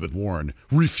have Elizabeth Warren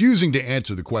refusing to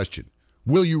answer the question,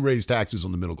 Will you raise taxes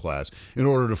on the middle class in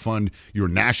order to fund your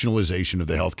nationalization of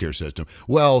the healthcare system?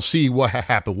 Well, see, what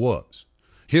happened was,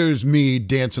 here's me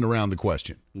dancing around the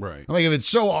question. Right. I'm like, if it's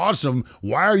so awesome,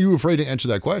 why are you afraid to answer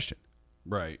that question?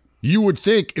 Right. You would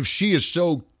think if she is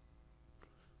so,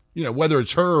 whether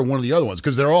it's her or one of the other ones,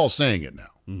 because they're all saying it now.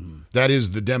 Mm-hmm. That is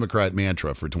the Democrat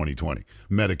mantra for 2020,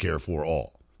 Medicare for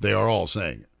all. They are all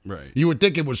saying it. Right. You would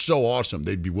think it was so awesome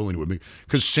they'd be willing to admit,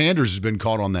 because Sanders has been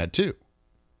caught on that too.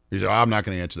 He said, I'm not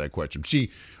going to answer that question.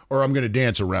 See, or I'm going to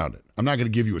dance around it. I'm not going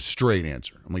to give you a straight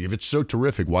answer. I'm like, if it's so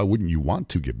terrific, why wouldn't you want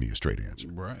to give me a straight answer?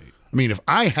 Right. I mean, if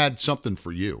I had something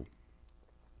for you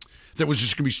that was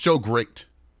just going to be so great,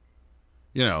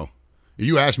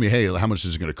 you asked me, hey, how much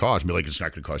is it going to cost? Me like, it's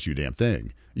not going to cost you a damn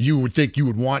thing. You would think I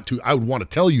would want to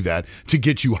tell you that to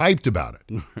get you hyped about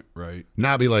it. Right.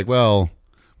 Not be like, well,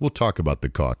 we'll talk about the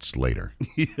costs later.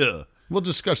 Yeah. We'll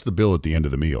discuss the bill at the end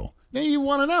of the meal. Now you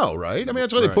want to know, right? I mean,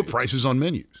 that's why they put prices on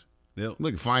menus. Yep.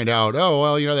 Like, find out, oh,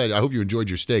 well, that. I hope you enjoyed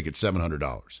your steak at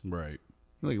 $700. Right.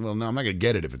 Like, well, no, I'm not going to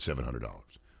get it if it's $700.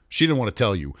 She didn't want to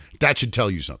tell you. That should tell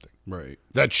you something. Right.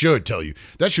 That should tell you.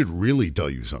 That should really tell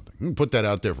you something. You can put that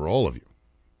out there for all of you.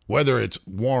 Whether it's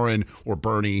Warren or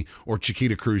Bernie or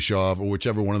Chiquita Khrushchev or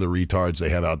whichever one of the retards they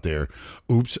have out there.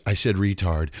 Oops, I said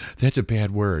retard. That's a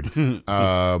bad word.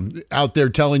 Out there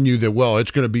telling you that, well,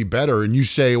 it's going to be better. And you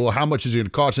say, well, how much is it going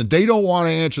to cost? And they don't want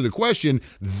to answer the question.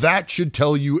 That should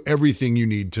tell you everything you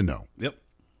need to know. Yep,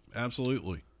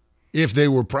 absolutely. If they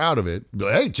were proud of it, be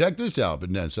like, hey, check this out.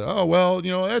 But then say, oh, well,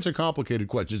 that's a complicated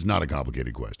question. It's not a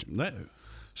complicated question. No.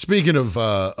 Speaking of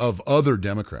other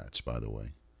Democrats, by the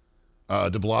way.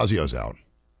 De Blasio's out.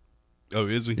 Oh,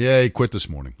 is he? Yeah, he quit this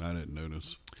morning. I didn't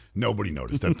notice. Nobody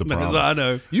noticed. That's the problem. I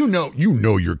know. You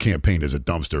know your campaign is a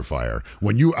dumpster fire.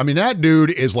 That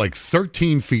dude is like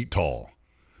 13 feet tall.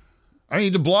 I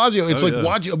mean, de Blasio, it's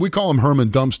watching. We call him Herman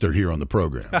Dumpster here on the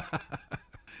program.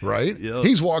 Right? Yep.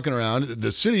 He's walking around.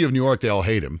 The city of New York, they all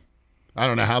hate him. I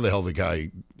don't know how the hell the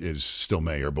guy is still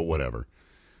mayor, but whatever.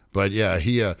 But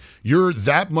yeah, you're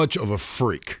that much of a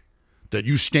freak that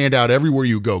you stand out everywhere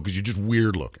you go because you're just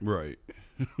weird looking. Right.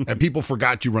 And people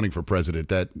forgot you running for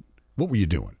president. What were you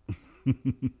doing?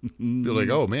 You're like,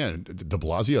 oh, man, de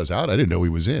Blasio's out. I didn't know he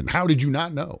was in. How did you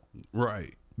not know?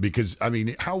 Right. Because, I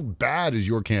mean, how bad is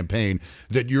your campaign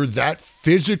that you're that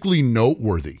physically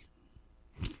noteworthy?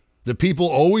 The people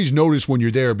always notice when you're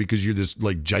there because you're this,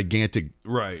 like, gigantic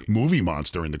movie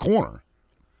monster in the corner.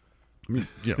 I mean,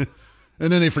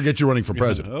 And then they forget you're running for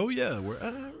president. Oh, yeah.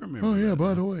 I remember. Oh, yeah,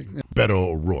 by the way. Beto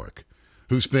O'Rourke,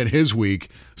 who spent his week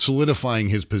solidifying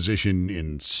his position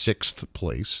in 6th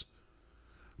place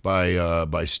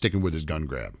by sticking with his gun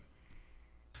grab.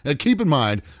 And keep in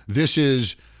mind, this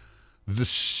is the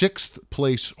 6th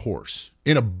place horse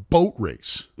in a boat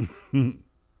race. All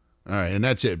right, and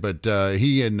that's it. But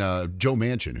he and Joe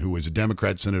Manchin, who was a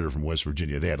Democrat senator from West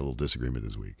Virginia, they had a little disagreement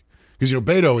this week. Because,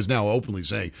 Beto is now openly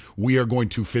saying, we are going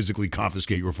to physically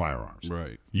confiscate your firearms.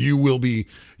 Right. You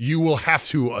will have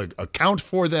to account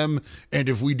for them. And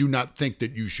if we do not think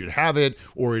that you should have it,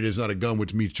 or it is not a gun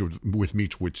which meets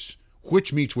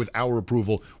with our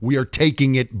approval, we are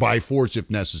taking it by force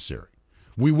if necessary.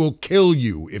 We will kill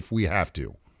you if we have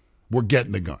to. We're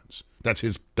getting the guns. That's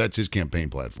his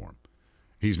campaign platform.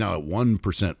 He's now at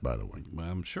 1%, by the way.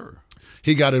 I'm sure.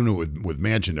 He got into it with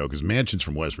Manchin, though, because Manchin's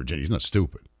from West Virginia. He's not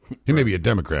stupid. He may be a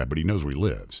Democrat, but he knows where he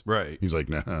lives. Right. He's like,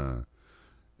 nah.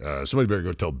 Somebody better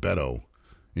go tell Beto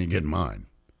and get in mine.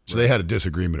 So they had a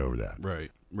disagreement over that.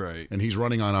 Right. Right. And he's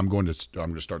running on, I'm going to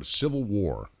start a civil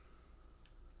war.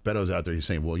 Beto's out there. He's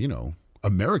saying, well,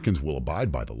 Americans will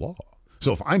abide by the law.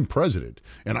 So if I'm president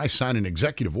and I sign an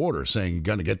executive order saying you're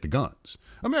going to get the guns,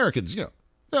 Americans,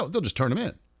 they'll just turn them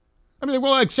in. I mean,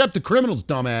 well, accept the criminals,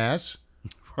 dumbass.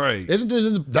 Right.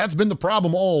 That's been the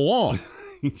problem all along.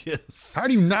 Yes. How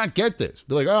do you not get this?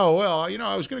 Be like, oh, well,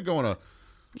 I was going to go a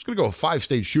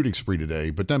 5-state shooting spree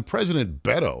today, but then President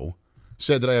Beto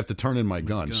said that I have to turn in my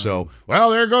gun. So,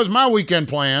 well, there goes my weekend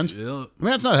plans. Yeah. I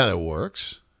mean, that's not how that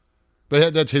works.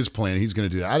 But that's his plan. He's going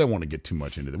to do that. I don't want to get too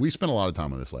much into that. We spent a lot of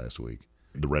time on this last week,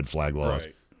 the red flag laws,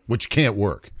 which can't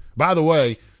work. By the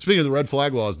way, speaking of the red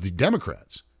flag laws, the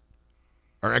Democrats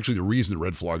are actually the reason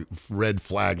the red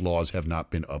flag laws have not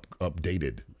been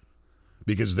updated.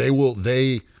 Because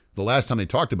the last time they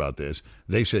talked about this,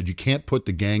 they said you can't put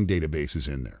the gang databases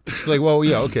in there. It's like, well,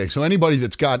 yeah, okay. So anybody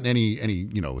that's gotten any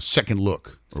second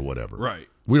look or whatever, right?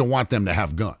 We don't want them to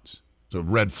have guns. So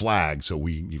red flag, so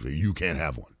you can't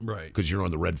have one, right? Because you're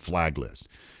on the red flag list.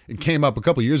 It came up a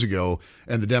couple years ago,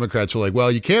 and the Democrats were like,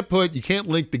 well, you can't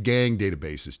link the gang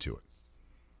databases to it.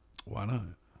 Why not?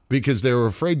 because they were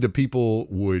afraid that people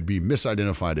would be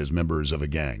misidentified as members of a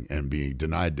gang and be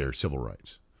denied their civil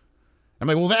rights. I'm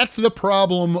like, well, that's the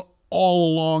problem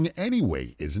all along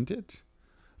anyway, isn't it?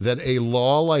 That a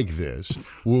law like this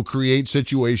will create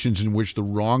situations in which the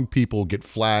wrong people get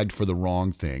flagged for the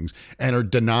wrong things and are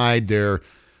denied their,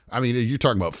 I mean, you're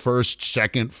talking about 1st,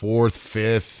 2nd, 4th,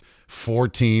 5th,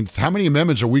 14th. How many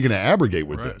amendments are we going to abrogate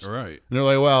with this? Right. And they're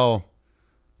like, well,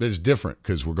 it's different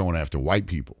because we're going after white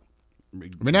people. I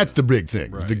mean, that's the big thing.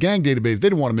 Right. The gang database, they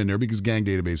didn't want them in there because gang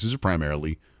databases are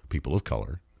primarily people of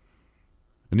color.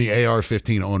 And the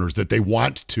AR-15 owners that they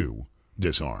want to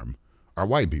disarm are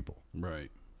white people. Right.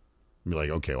 Be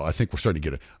like, okay, well, I think I'm starting to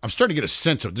get a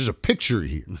sense of, there's a picture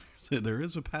here. So there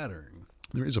is a pattern.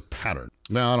 There is a pattern.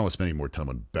 Now, I don't want to spend any more time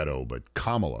on Beto, but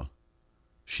Kamala,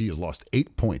 she has lost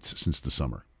 8 points since the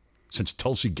summer. Since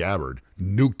Tulsi Gabbard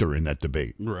nuked her in that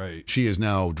debate. Right. She has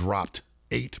now dropped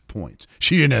 8 points.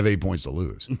 She didn't have 8 points to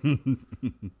lose.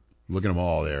 Look at them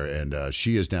all there. And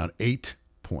she is down 8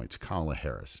 points. Kamala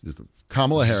Harris.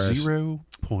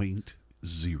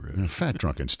 0.0. Fat,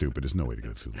 drunk, and stupid is no way to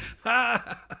go through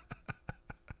that.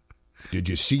 Did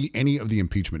you see any of the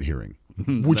impeachment hearing?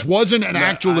 Which wasn't an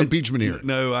actual impeachment hearing.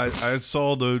 No, I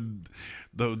saw the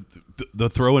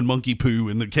throwing monkey poo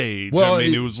in the cage. Well, I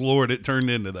mean, it was Lord, it turned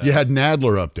into that. You had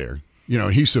Nadler up there. You know,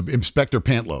 he's Inspector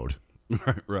Pantload.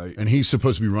 Right. And he's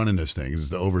supposed to be running this thing. This is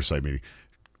the oversight meeting.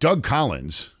 Doug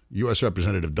Collins, U.S.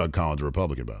 Representative Doug Collins, a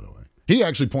Republican, by the way. He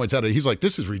actually points out, he's like,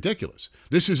 this is ridiculous.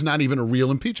 This is not even a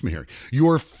real impeachment hearing.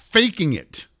 You're faking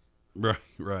it.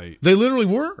 Right. They literally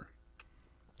were.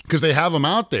 Because they have him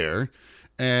out there,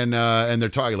 and they're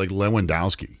talking like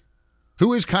Lewandowski,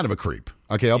 who is kind of a creep.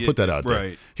 Okay, I'll put that out there.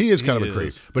 Right. He is kind of a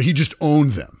creep, but he just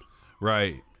owned them.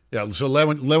 Right. Yeah, so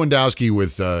Lewandowski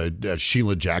with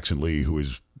Sheila Jackson Lee, who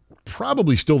is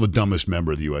probably still the dumbest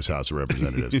member of the U.S. House of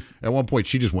Representatives. At one point,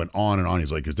 she just went on and on.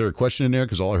 He's like, is there a question in there?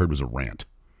 Because all I heard was a rant.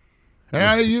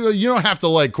 And you don't have to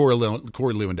like Corey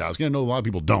Lewandowski. I know a lot of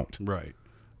people don't. Right.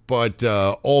 But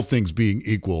all things being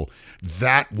equal,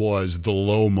 that was the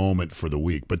low moment for the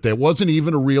week. But there wasn't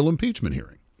even a real impeachment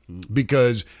hearing.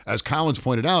 Because, as Collins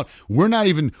pointed out,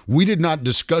 we did not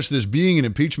discuss this being an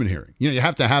impeachment hearing. You know, you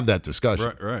have to have that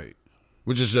discussion. Right.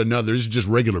 Which is this is just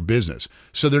regular business.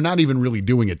 So they're not even really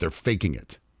doing it. They're faking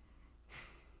it.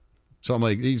 So I'm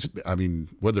like,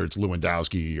 whether it's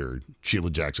Lewandowski or Sheila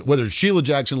Jackson, whether it's Sheila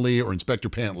Jackson Lee or Inspector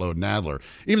Pantload Nadler,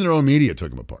 even their own media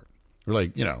took him apart. They're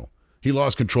like, he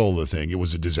lost control of the thing. It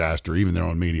was a disaster. Even their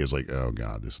own media is like, oh,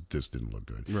 God, this didn't look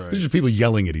good. Right. This is just people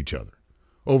yelling at each other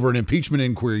over an impeachment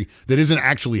inquiry that isn't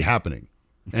actually happening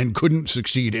and couldn't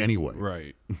succeed anyway.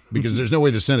 Right. Because there's no way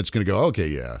the Senate's going to go, okay,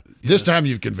 yeah, this time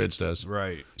you've convinced us.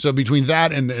 Right. So between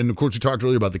that and of course, we talked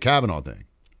earlier about the Kavanaugh thing.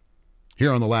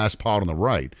 Here on the last pod on the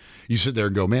right, you sit there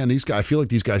and go, man, these guys, I feel like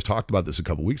these guys talked about this a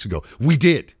couple weeks ago. We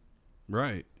did.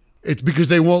 Right. It's because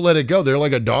they won't let it go. They're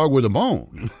like a dog with a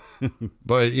bone.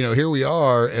 But, here we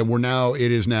are, and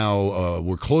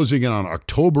we're closing in on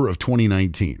October of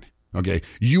 2019. Okay.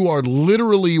 You are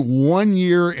literally 1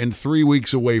 year and 3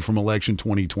 weeks away from election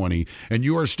 2020, and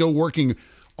you are still working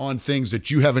on things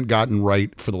that you haven't gotten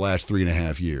right for the last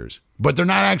 3.5 years. But they're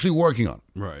not actually working on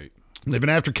it. Right. They've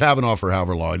been after Kavanaugh for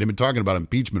however long. They've been talking about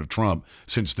impeachment of Trump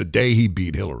since the day he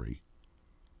beat Hillary.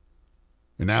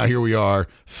 And now here we are,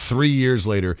 3 years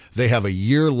later. They have a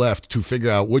year left to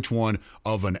figure out which one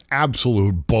of an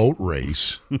absolute boat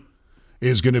race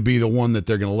is going to be the one that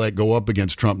they're going to let go up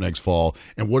against Trump next fall.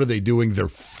 And what are they doing? They're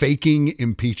faking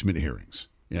impeachment hearings.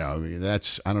 I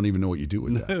don't even know what you do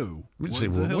with that. No. What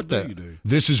do you do?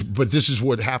 This is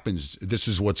what happens. This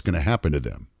is what's going to happen to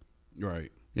them.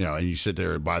 Right. And you sit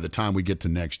there, and by the time we get to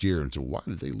next year, and say, why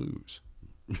did they lose?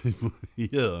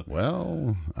 Yeah.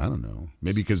 Well, I don't know.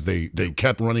 Maybe because they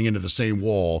kept running into the same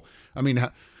wall. I mean,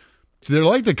 they're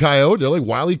like the coyote. They're like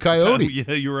Wile E. Coyote.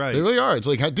 Yeah, you're right. They really are. It's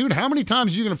like, dude, how many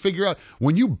times are you going to figure out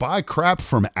when you buy crap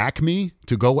from Acme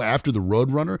to go after the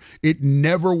Roadrunner, it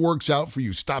never works out for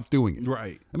you. Stop doing it.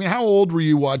 Right. I mean, how old were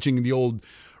you watching the old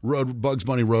Bugs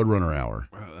Bunny Roadrunner hour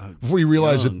before you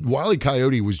realized that Wile E.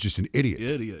 Coyote was just an idiot?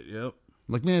 Yep.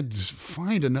 Like, man, just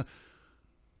find enough.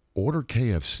 Order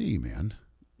KFC, man.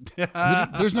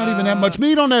 There's not even that much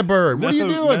meat on that bird. What are you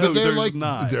doing? No,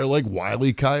 but they're like Wile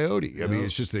E. Coyote. I mean,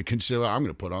 it's just they consider, I'm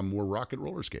going to put on more rocket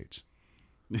roller skates.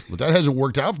 But that hasn't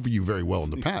worked out for you very well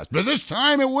in the past. But this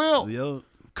time it will. Yep.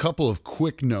 Couple of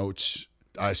quick notes.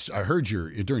 I heard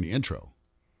during the intro.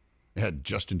 It had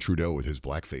Justin Trudeau with his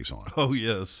blackface on. Oh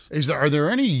yes. Are there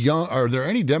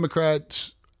any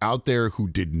Democrats out there who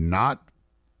did not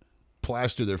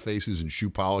plaster their faces in shoe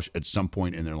polish at some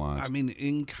point in their lives? I mean,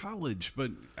 in college,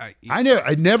 but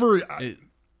I never.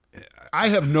 I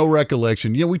have no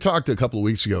recollection. We talked a couple of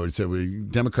weeks ago and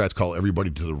said Democrats call everybody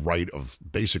to the right of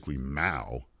basically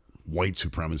Mao white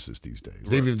supremacists these days.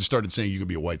 They've even started saying you can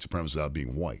be a white supremacist without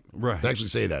being white. Right. They actually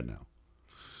say that now.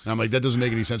 And I'm like, that doesn't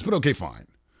make any sense, but okay, fine.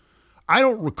 I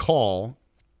don't recall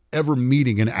ever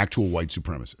meeting an actual white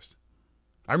supremacist.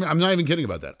 I'm not even kidding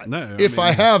about that. No,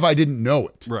 I have, I didn't know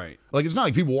it. Right. Like, it's not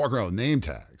like people walk around with name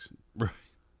tags. Right.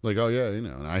 Like, oh yeah,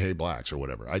 and I hate blacks or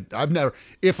whatever. I've never,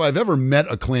 if I've ever met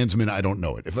a Klansman, I don't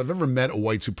know it. If I've ever met a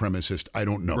white supremacist, I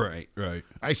don't know it. Right.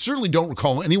 I certainly don't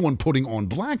recall anyone putting on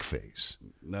blackface.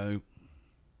 No.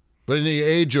 But in the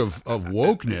age of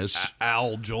wokeness,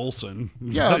 Al Jolson.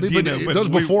 Yeah, but that was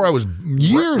before I was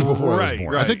years before I was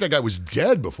born. Right. I think that guy was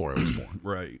dead before I was born.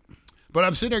 Right. But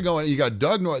I'm sitting there going, you got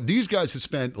Doug North. These guys have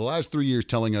spent the last 3 years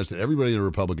telling us that everybody in the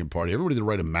Republican Party, everybody to the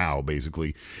right of Mao,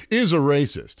 basically, is a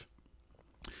racist.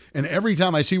 And every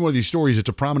time I see one of these stories, it's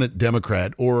a prominent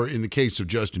Democrat, or in the case of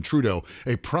Justin Trudeau,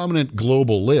 a prominent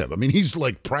global lib. I mean, he's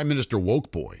like Prime Minister woke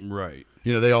boy. Right.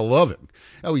 They all love him.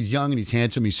 Oh, he's young and he's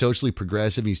handsome. He's socially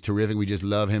progressive. He's terrific. We just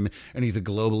love him. And he's a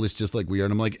globalist just like we are.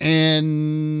 And I'm like,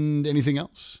 and anything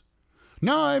else?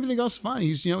 No, everything else is fine.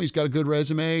 He's got a good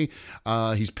resume.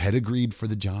 He's pedigreed for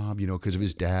the job, because of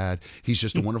his dad. He's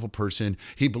just a wonderful person.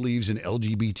 He believes in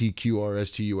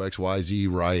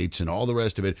LGBTQRSTUXYZ rights and all the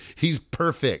rest of it. He's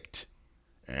perfect.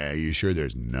 Are you sure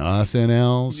there's nothing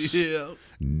else? Yeah.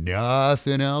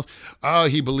 Nothing else? Oh,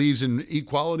 he believes in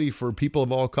equality for people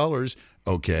of all colors.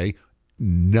 Okay.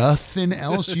 Nothing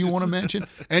else you want to mention?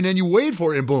 And then you wait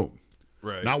for it and boom.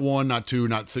 Right. Not one, not two,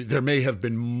 not three. There may have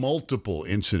been multiple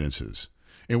incidences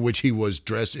in which he was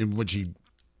dressed, in which he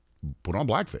put on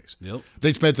blackface. Yep.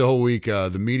 They spent the whole week,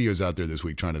 the media's out there this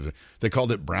week they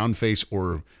called it brown face,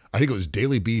 or I think it was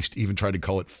Daily Beast even tried to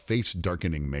call it face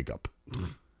darkening makeup.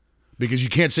 Because you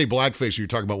can't say blackface when you're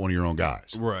talking about one of your own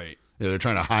guys. Right. They're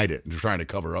trying to hide it and they're trying to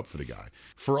cover up for the guy.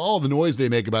 For all the noise they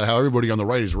make about how everybody on the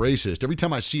right is racist, every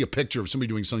time I see a picture of somebody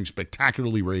doing something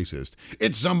spectacularly racist,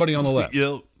 it's somebody on the left.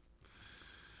 Yep.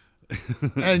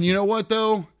 And you know what,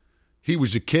 though? He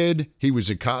was a kid.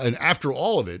 And after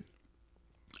all of it,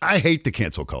 I hate the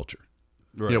cancel culture.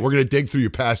 Right. We're going to dig through your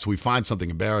past till we find something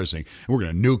embarrassing, and we're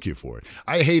going to nuke you for it.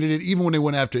 I hated it even when they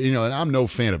went after, and I'm no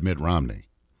fan of Mitt Romney,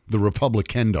 the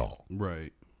Republican doll.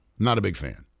 Right. Not a big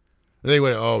fan. They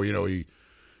went,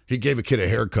 he gave a kid a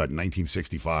haircut in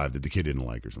 1965 that the kid didn't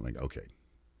like or something. Okay.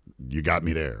 You got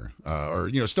me there. Or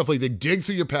stuff like they dig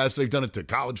through your past. They've done it to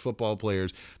college football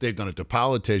players. They've done it to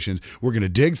politicians. We're going to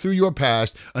dig through your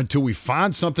past until we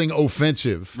find something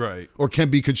offensive, right, or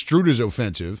can be construed as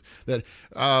offensive. That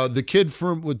the kid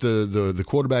with the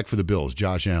quarterback for the Bills,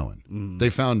 Josh Allen,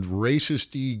 they found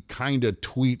racist-y kind of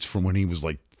tweets from when he was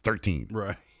like 13.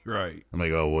 Right. I'm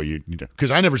like, oh, well, because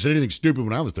I never said anything stupid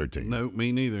when I was 13. No,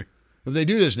 me neither. But they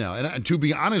do this now. And to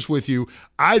be honest with you,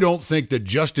 I don't think that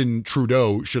Justin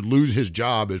Trudeau should lose his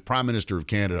job as Prime Minister of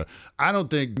Canada. I don't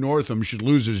think Northam should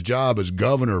lose his job as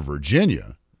Governor of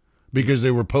Virginia because they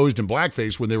were posed in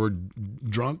blackface when they were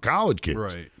drunk college kids.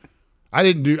 Right.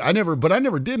 I never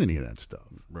did any of that stuff.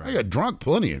 Right. I got drunk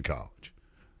plenty in college.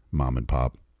 Mom and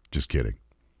pop. Just kidding.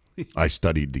 I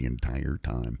studied the entire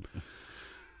time.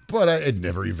 But it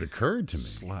never even occurred to me.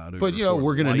 But,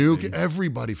 we're going to nuke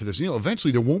everybody for this.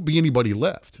 Eventually there won't be anybody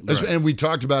left. Right. And we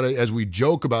talked about it as we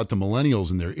joke about the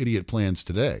millennials and their idiot plans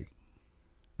today,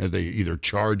 as they either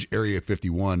charge Area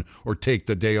 51 or take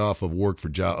the day off of work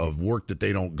work that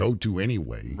they don't go to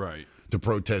anyway, right, to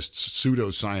protest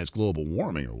pseudoscience global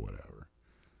warming or whatever.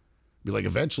 Be like,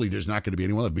 eventually there's not going to be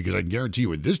anyone left, because I guarantee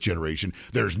you in this generation,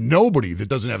 there's nobody that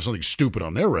doesn't have something stupid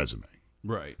on their resume.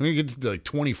 Right. When you get to like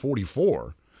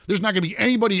 2044, there's not going to be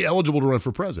anybody eligible to run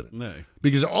for president. No.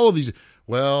 Because all of these,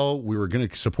 we were going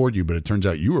to support you, but it turns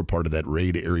out you were part of that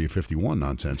raid Area 51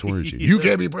 nonsense, weren't you? You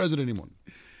can't be president anymore.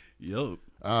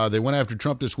 Yep. They went after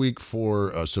Trump this week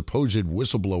for a supposed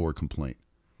whistleblower complaint.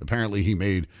 Apparently he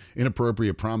made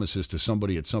inappropriate promises to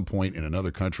somebody at some point in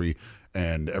another country,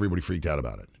 and everybody freaked out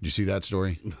about it. Did you see that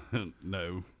story?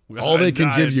 No. All they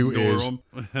can give you is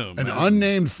an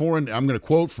unnamed foreign, I'm going to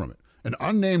quote from it, an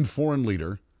unnamed foreign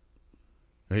leader.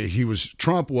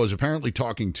 Trump was apparently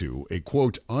talking to a,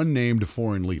 quote, unnamed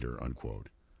foreign leader, unquote.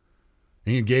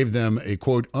 He gave them a,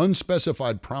 quote,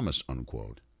 unspecified promise,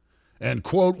 unquote. And,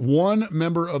 quote, one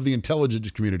member of the intelligence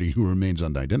community who remains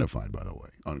unidentified, by the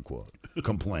way, unquote,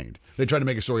 complained. They tried to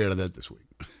make a story out of that this week.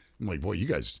 I'm like, boy, you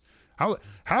guys,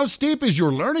 how steep is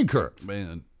your learning curve?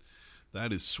 Man,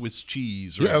 that is Swiss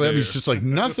cheese right there. It's just like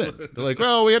nothing. They're like,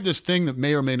 well, we have this thing that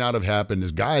may or may not have happened,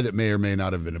 this guy that may or may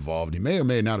not have been involved. He may or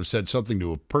may not have said something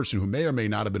to a person who may or may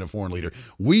not have been a foreign leader.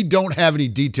 We don't have any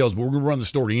details, but we're going to run the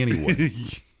story anyway.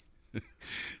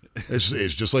 It's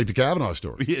just like the Kavanaugh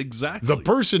story. Exactly. The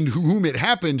person whom it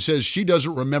happened says she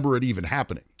doesn't remember it even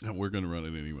happening. And we're going to run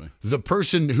it anyway. The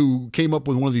person who came up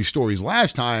with one of these stories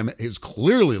last time is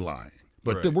clearly lying.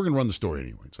 But Right. we're going to run the story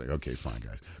anyway. It's like, okay, fine,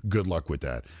 guys. Good luck with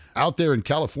that. Out there in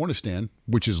California,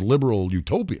 which is liberal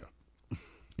utopia,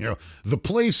 the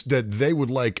place that they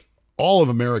would like all of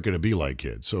America to be like,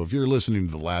 kids. So if you're listening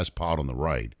to the last pod on the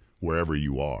right, wherever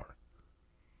you are,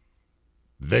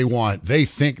 they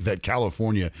think that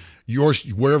California,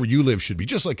 wherever you live, should be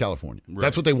just like California. Right,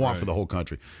 That's what they want for the whole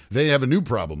country. They have a new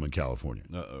problem in California.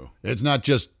 Uh-oh. It's not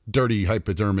just dirty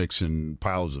hypodermics and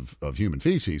piles of human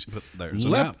feces. But there's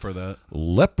an app for that.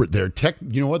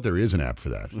 You know what? There is an app for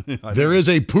that. There is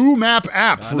a poo map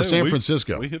app for San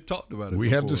Francisco. We have talked about it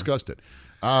We have discussed it.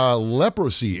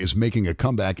 Leprosy is making a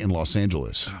comeback in Los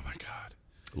Angeles. Oh, my God.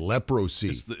 Leprosy.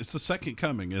 It's the second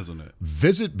coming, isn't it?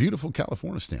 Visit beautiful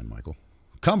California, Michael.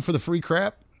 Come for the free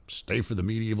crap, stay for the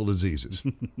medieval diseases.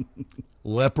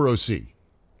 Leprosy.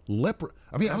 I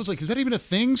mean, I was like, is that even a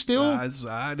thing still?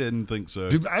 I didn't think so.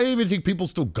 Dude, I didn't even think people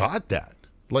still got that.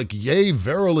 Like, yea,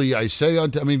 verily, I say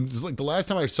unto... I mean, it's like the last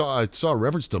time I saw a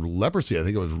reference to leprosy, I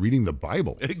think I was reading the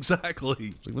Bible.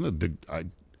 Exactly. It's like,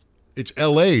 it's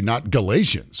L.A., not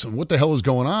Galatians. And what the hell is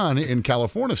going on in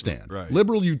California? Right.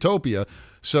 Liberal utopia.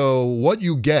 So what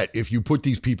you get if you put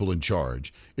these people in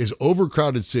charge is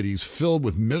overcrowded cities filled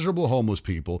with miserable homeless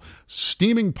people,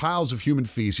 steaming piles of human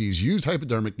feces, used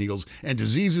hypodermic needles, and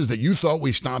diseases that you thought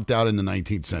we stomped out in the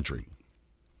 19th century.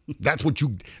 That's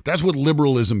what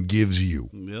liberalism gives you.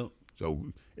 Yep. So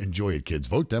enjoy it, kids.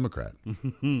 Vote Democrat.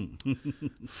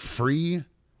 Free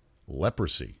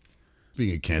leprosy.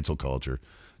 Speaking of cancel culture,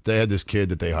 they had this kid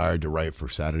that they hired to write for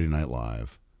Saturday Night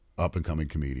Live, up-and-coming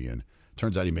comedian.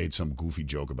 Turns out he made some goofy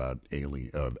joke about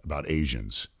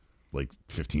Asians like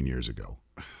 15 years ago.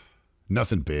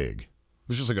 Nothing big. It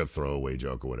was just like a throwaway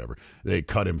joke or whatever. They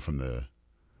cut him from the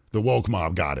woke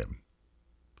mob got him.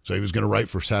 So he was going to write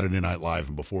for Saturday Night Live,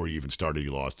 and before he even started, he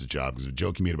lost his job because of a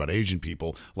joke he made about Asian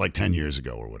people like 10 years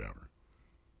ago or whatever.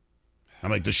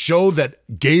 I'm like, the show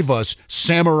that gave us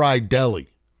Samurai Deli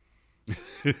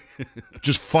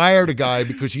just fired a guy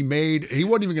because he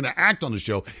wasn't even going to act on the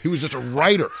show. He was just a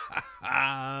writer.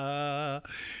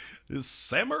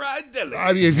 Samurai Deli.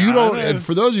 I mean, if you don't, and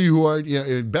for those of you who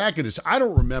are back in this, I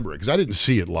don't remember it because I didn't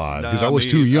see it live because I was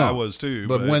too young. I was too.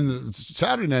 But when the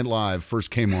Saturday Night Live first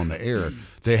came on the air,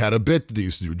 they had a bit that they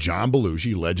used to do. John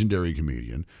Belushi, legendary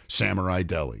comedian, Samurai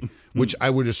Deli, which I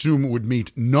would assume would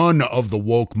meet none of the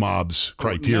woke mob's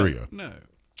criteria. No.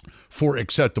 For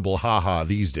acceptable haha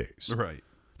these days. Right.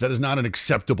 That is not an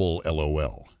acceptable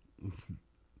LOL.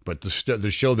 But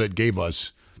the show that gave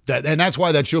us that, and that's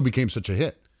why that show became such a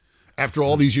hit. After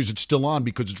all these years, it's still on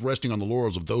because it's resting on the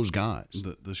laurels of those guys.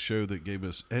 The show that gave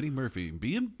us Eddie Murphy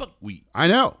being buckwheat. I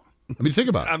know. I mean, think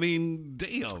about it. I mean,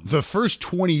 damn. The first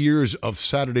 20 years of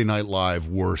Saturday Night Live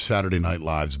were Saturday Night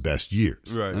Live's best years.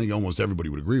 Right. I think almost everybody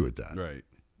would agree with that. Right.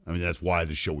 I mean, that's why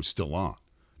the show was still on.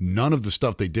 None of the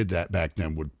stuff they did that back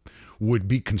then would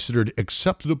be considered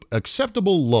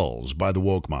acceptable lulls by the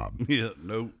woke mob. Yeah,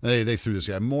 no. They threw this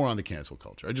guy more on the cancel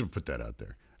culture. I just put that out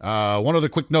there. One other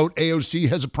quick note, AOC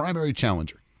has a primary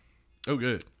challenger. Oh,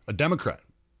 good. A Democrat.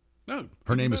 No.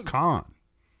 Her name is Khan.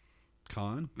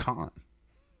 Khan?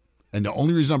 And the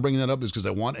only reason I'm bringing that up is because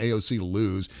I want AOC to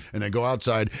lose and then go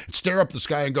outside and stare up the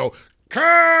sky and go,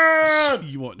 Khan!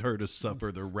 You want her to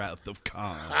suffer the wrath of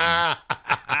Khan.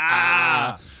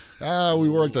 We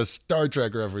worked a Star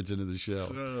Trek reference into the show.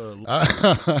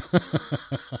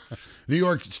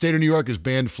 State of New York has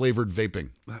banned flavored vaping.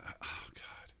 Oh,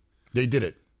 God. They did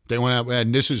it. They went out,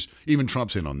 and this is, even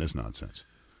Trump's in on this nonsense.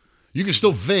 You can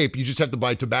still vape, you just have to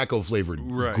buy tobacco-flavored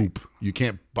goop. You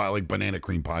can't buy, like, banana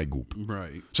cream pie goop.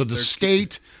 Right. So the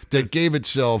state that gave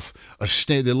itself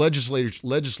the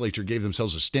legislature gave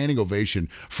themselves a standing ovation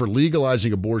for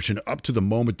legalizing abortion up to the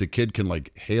moment the kid can,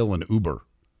 like, hail an Uber.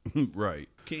 Right.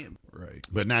 Can't. Right.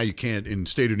 But now you can't. In the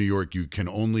state of New York, you can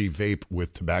only vape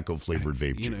with tobacco-flavored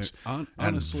vape juice. Honestly,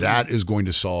 and that is going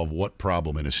to solve what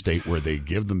problem in a state where they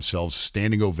give themselves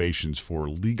standing ovations for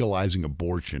legalizing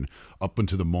abortion up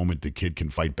until the moment the kid can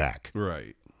fight back.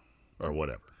 Right. Or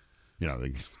whatever.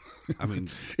 I mean,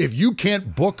 if you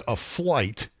can't book a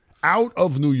flight out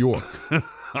of New York,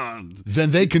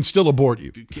 then they can still abort you.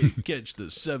 If you can't catch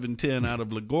the 710 out of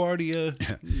LaGuardia.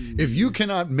 If you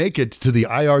cannot make it to the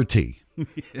IRT.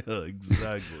 Yeah,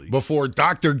 exactly. Before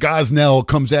Dr. Gosnell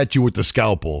comes at you with the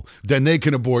scalpel, then they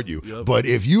can abort you. Yep. But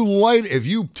if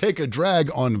you take a drag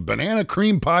on banana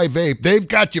cream pie vape, they've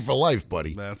got you for life,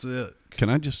 buddy. That's it. Can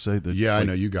I just say that? Yeah, I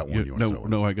know you got one.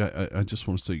 I just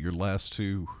want to say your last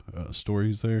two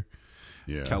stories there.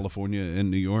 California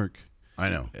and New York. I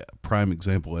know. Prime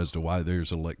example as to why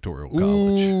there's electoral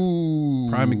college. Ooh.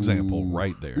 Prime example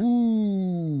right there.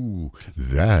 Ooh.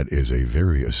 That is a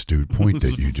very astute point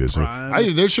that you just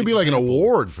said. There should be like an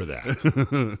award for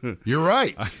that. You're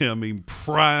right. I mean,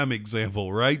 prime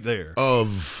example right there.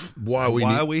 Of why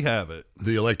we have it.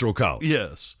 The electoral college.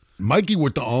 Yes. Mikey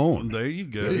with the own. There you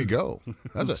go. There you go.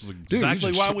 That's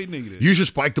exactly why we need it. You should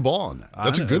spike the ball on that.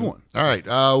 That's a good one. All right.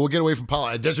 We'll get away from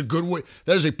politics. That's a good way.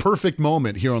 That is a perfect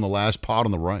moment here on the last pod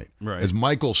on the right. Right. As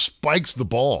Michael spikes the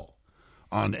ball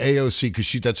on AOC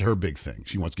because that's her big thing.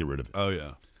 She wants to get rid of it. Oh,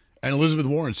 yeah. And Elizabeth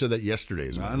Warren said that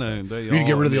yesterday. I know. We need to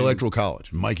get rid of the electoral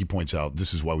college. Mikey points out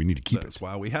this is why we need to keep it. That's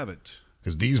why we have it.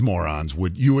 Because these morons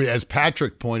as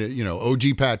Patrick pointed,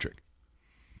 OG Patrick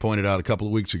pointed out a couple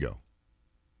of weeks ago.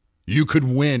 You could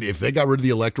win if they got rid of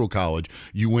the electoral college.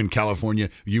 You win California.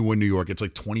 You win New York. It's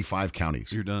like 25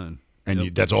 counties. You're done.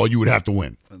 And that's all you would have to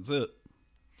win. That's it.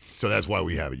 So that's why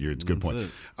we have it. It's a good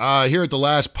point. Here at the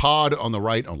last pod on the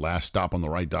right, on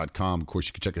laststopontheright.com. Of course,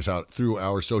 you can check us out through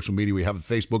our social media. We have a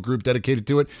Facebook group dedicated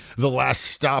to it. The Last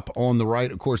Stop on the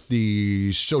Right. Of course,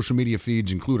 the social media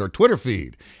feeds include our Twitter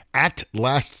feed at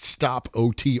Last Stop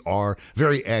OTR.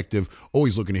 Very active.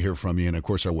 Always looking to hear from you. And, of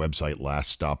course, our website,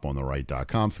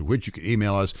 laststopontheright.com, through which you can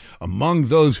email us. Among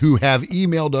those who have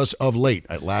emailed us of late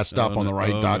at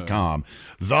laststopontheright.com,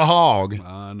 the Hog.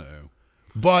 I know.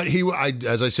 But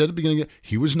as I said at the beginning,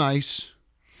 he was nice.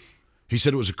 He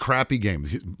said it was a crappy game.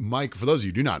 Mike, for those of you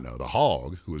who do not know, the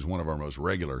Hog, who is one of our most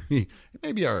regular,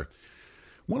 maybe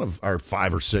one of our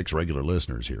 5 or 6 regular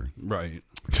listeners here. Right.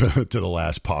 To the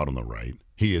last pod on the right.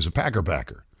 He is a Packer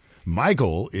backer.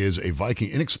 Michael is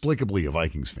inexplicably a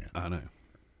Vikings fan. I know.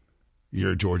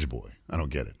 You're a Georgia boy. I don't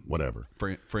get it. Whatever.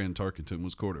 Fran Tarkenton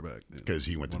was quarterback. Because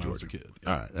he went to Georgia. I was a kid.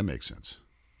 Yeah. All right, that makes sense.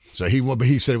 So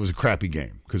he said it was a crappy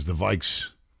game because the Vikes,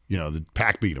 the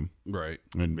Pack beat them. Right.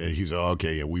 And he said,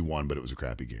 okay, yeah, we won, but it was a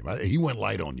crappy game. He went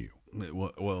light on you.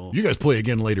 Well, you guys play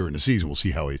again later in the season. We'll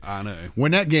see how I know.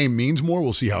 When that game means more,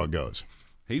 we'll see how it goes.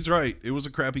 He's right. It was a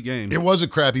crappy game. It was a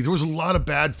crappy. There was a lot of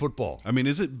bad football. I mean,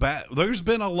 is it bad? There's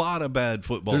been a lot of bad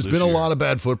football. There's been a lot of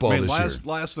bad football this year.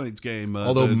 Last night's game.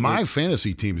 Although my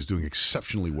fantasy team is doing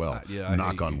exceptionally well.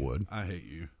 Knock on wood. I hate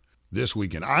you. This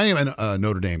weekend, I am a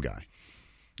Notre Dame guy.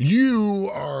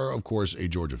 You are, of course, a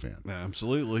Georgia fan.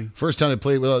 Absolutely. First time they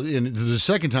played, the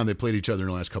second time they played each other in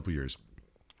the last couple of years.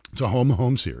 It's a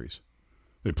home series.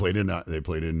 They played in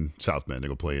South Bend. They're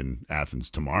going to play in Athens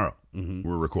tomorrow. Mm-hmm.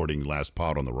 We're recording Last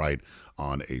Pod on the Right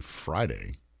on a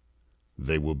Friday.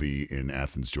 They will be in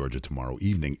Athens, Georgia tomorrow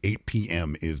evening. 8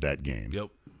 p.m. is that game. Yep.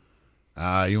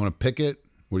 You want to pick it?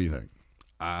 What do you think?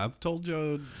 I've told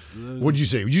you. What did you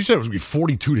say? You said it was going to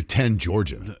be 42-10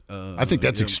 Georgia. I think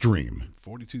that's extreme.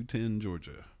 42-10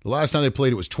 Georgia. The last time they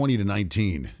played, it was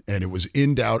 20-19, and it was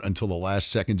in doubt until the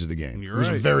last seconds of the game. It was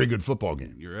a very good football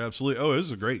game. You're absolutely. Oh, it was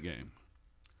a great game.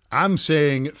 I'm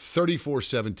saying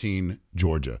 34-17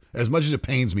 Georgia, as much as it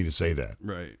pains me to say that.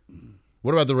 Right.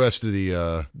 What about the rest of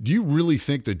the do you really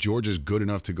think that Georgia's good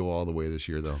enough to go all the way this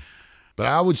year, though? But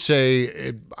I would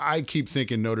say I keep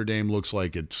thinking Notre Dame looks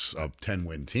like it's a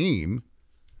 10-win team.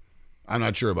 I'm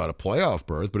not sure about a playoff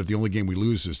berth, but if the only game we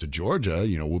lose is to Georgia,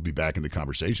 we'll be back in the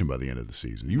conversation by the end of the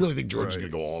season. You really think Georgia's going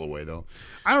to go all the way, though?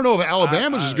 I don't know if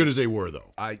Alabama's as good as they were,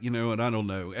 though. And I don't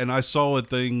know. And I saw a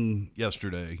thing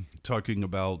yesterday talking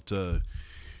about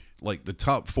like the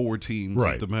top 4 teams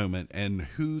at the moment and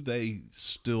who they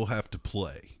still have to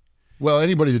play. Well,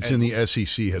 anybody that's in the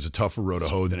SEC has a tougher road to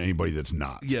hoe than anybody that's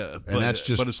not. Yeah, but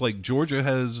it's like Georgia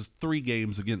has 3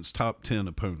 games against top 10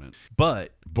 opponents,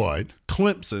 but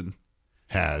Clemson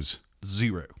has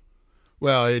 0.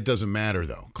 Well, it doesn't matter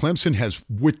though. Clemson has,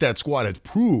 with that squad, has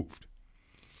proved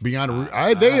beyond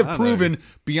proven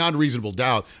beyond reasonable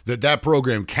doubt that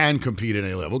program can compete at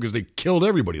any level because they killed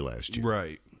everybody last year.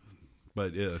 Right.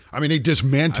 But yeah, I mean, they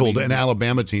dismantled an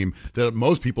Alabama team that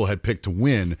most people had picked to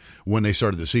win when they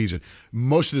started the season.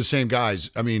 Most of the same guys.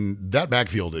 I mean, that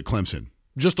backfield at Clemson,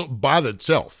 just by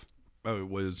itself. Oh, it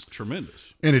was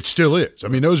tremendous. And it still is. I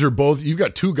mean, those are both, you've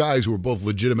got 2 guys who are both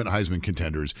legitimate Heisman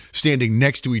contenders standing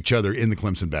next to each other in the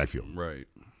Clemson backfield. Right.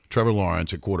 Trevor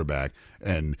Lawrence at quarterback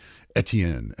and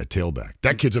Etienne at tailback.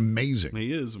 That kid's amazing.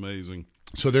 He is amazing.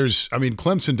 So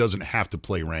Clemson doesn't have to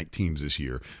play ranked teams this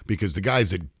year because the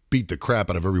guys that beat the crap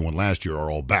out of everyone last year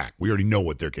are all back. We already know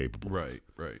what they're capable of.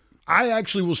 Right. I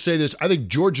actually will say this. I think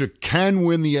Georgia can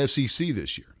win the SEC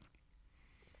this year.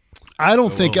 I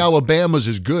don't think Alabama's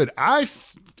as good. I'm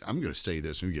going to say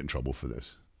this, and we get in trouble for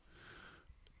this.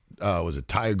 Was it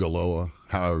Tagovailoa?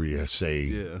 However you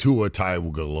say Tua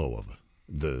Tagovailoa.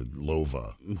 the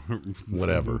Lova,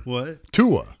 whatever. What?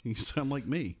 Tua. You sound like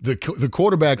me. The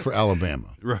quarterback for Alabama.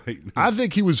 Right. I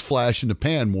think he was flash in the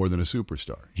pan more than a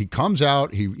superstar. He comes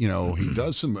out, he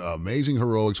does some amazing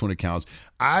heroics when it counts.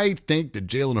 I think that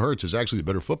Jalen Hurts is actually the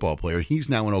better football player. He's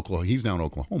now in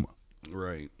Oklahoma.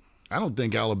 Right. I don't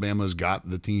think Alabama's got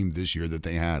the team this year that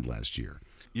they had last year.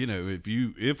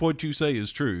 If what you say is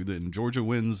true, then Georgia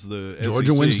wins the SEC.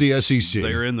 Georgia wins the SEC.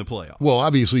 They're in the playoffs. Well,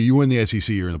 obviously, you win the SEC,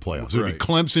 you're in the playoffs. It'll be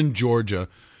Clemson, Georgia,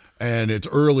 and it's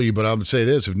early, but I would say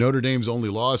this. If Notre Dame's only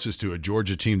loss is to a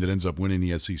Georgia team that ends up winning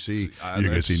the SEC, you're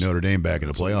going to see Notre Dame back in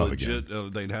the playoff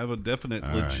again. They'd have a definite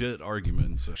legit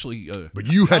argument. So actually, but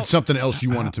you had something else you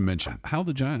wanted to mention. How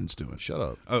the Giants doing? Shut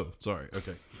up. Oh, sorry.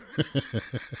 Okay.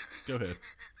 Go ahead.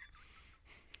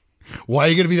 Why are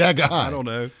you going to be that guy? I don't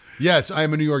know. Yes, I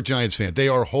am a New York Giants fan. They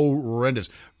are horrendous.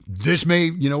 This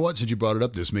may, you know what, since you brought it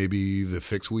up, this may be the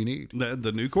fix we need.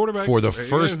 The new quarterback. For the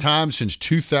first time since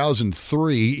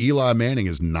 2003, Eli Manning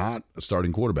is not a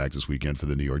starting quarterback this weekend for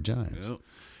the New York Giants. Yep.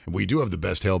 And we do have the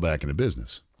best tailback in the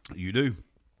business. You do.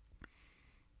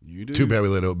 Too bad we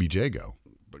let OBJ go.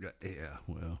 Yeah,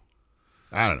 well.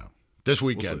 I don't know. This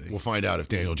weekend, we'll find out if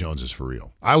Daniel Jones is for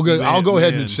real. I'll go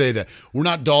ahead and say that. We're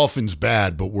not Dolphins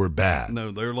bad, but we're bad.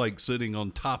 No, they're like sitting on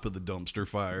top of the dumpster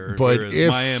fire. But if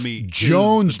Miami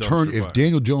if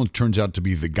Daniel Jones turns out to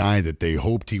be the guy that they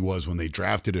hoped he was when they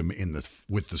drafted him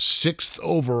with the 6th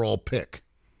overall pick,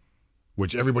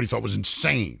 which everybody thought was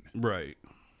insane. Right.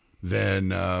 Then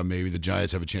maybe the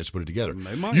Giants have a chance to put it together.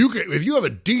 They might. If you have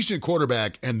a decent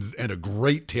quarterback and a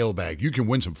great tailback, you can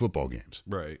win some football games.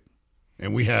 Right.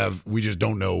 And we just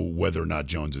don't know whether or not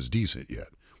Jones is decent yet.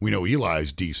 We know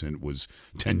Eli's decent was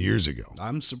 10 years ago.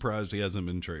 I'm surprised he hasn't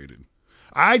been traded.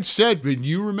 I'd said, and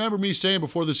you remember me saying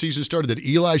before the season started that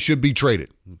Eli should be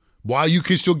traded. While you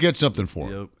can still get something for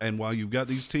him. Yep. And while you've got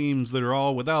these teams that are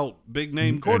all without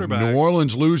big-name quarterbacks. And New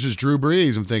Orleans loses Drew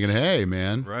Brees. I'm thinking, hey,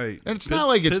 man. Right. And it's not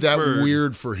like it's that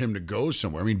weird for him to go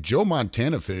somewhere. I mean, Joe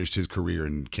Montana finished his career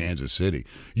in Kansas City.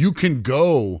 You can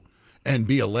go and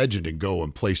be a legend and go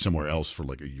and play somewhere else for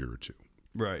like a year or two.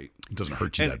 Right. It doesn't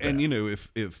hurt you that bad. And,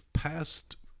 if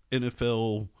past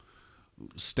NFL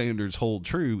standards hold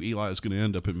true, Eli's going to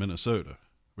end up in Minnesota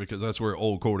because that's where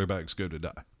old quarterbacks go to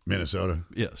die. Minnesota?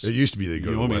 Yes. It used to be they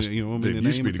go to the West. It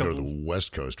used to be to go to couple? the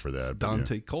West Coast for that.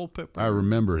 Dante Culpepper. I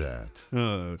remember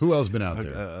that. Who else been out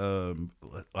there? All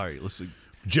right, let's see.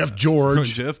 Jeff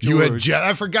George. Jeff George.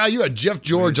 I forgot you had Jeff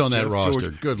George on that roster.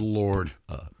 George. Good Lord.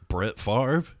 Brett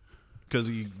Favre. Because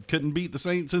he couldn't beat the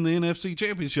Saints in the NFC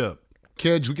Championship.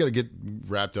 Kids, we got to get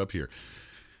wrapped up here.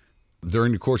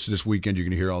 During the course of this weekend, you're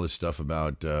going to hear all this stuff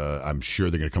about, I'm sure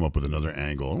they're going to come up with another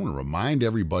angle. I want to remind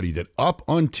everybody that up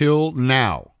until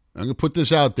now, I'm going to put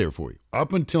this out there for you.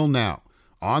 Up until now,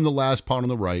 on the last part on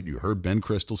the right, you heard Ben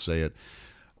Crystal say it,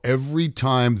 every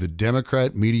time the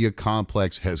Democrat media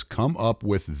complex has come up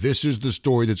with this is the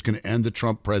story that's going to end the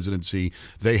Trump presidency,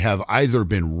 they have either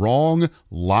been wrong,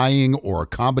 lying, or a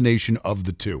combination of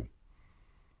the two.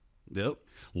 Yep.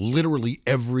 Literally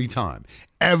every time.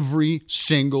 Every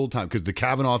single time. Because the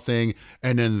Kavanaugh thing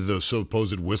and then the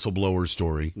supposed whistleblower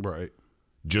story. Right.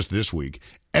 Just this week.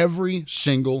 Every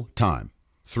single time.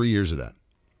 3 years of that.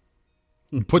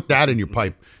 Put that in your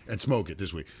pipe and smoke it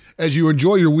this week. As you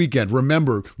enjoy your weekend,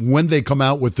 remember when they come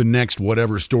out with the next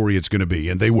whatever story it's going to be,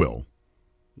 and they will.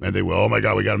 And they will. Oh, my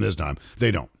God, we got them this time.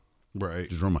 They don't. Right.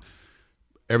 Just remember,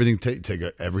 everything,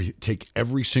 take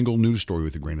every single news story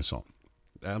with a grain of salt.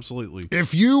 Absolutely.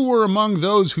 If you were among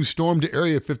those who stormed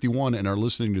Area 51 and are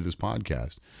listening to this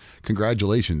podcast,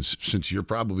 congratulations, since you're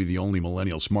probably the only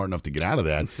millennial smart enough to get out of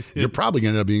that, you're probably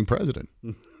going to end up being president.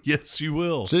 Yes, you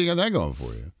will. So you got that going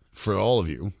for you. For all of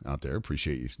you out there,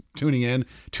 appreciate you tuning in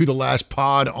to the Last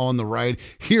Pod on the Right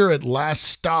here at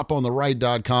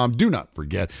laststopontheright.com. Do not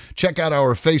forget, check out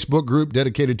our Facebook group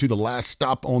dedicated to the Last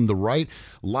Stop on the Right.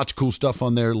 Lots of cool stuff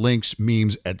on there, links,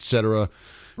 memes, etc.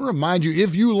 Remind you,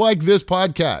 if you like this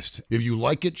podcast, if you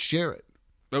like it, share it.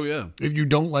 Oh, yeah. If you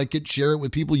don't like it, share it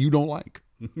with people you don't like.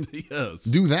 Yes.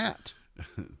 Do that.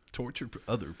 Torture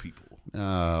other people.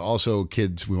 Also,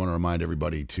 kids, we want to remind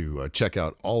everybody to check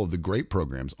out all of the great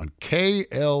programs on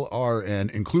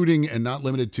KLRN, including and not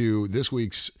limited to this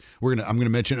week's. I'm gonna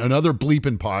mention another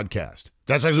bleeping podcast.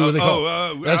 That's actually what they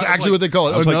call it. That's actually what they call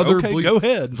it. Another okay, go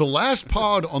ahead. The Last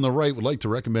Pod on the Right would like to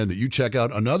recommend that you check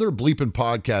out another bleeping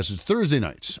podcast. It's Thursday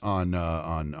nights on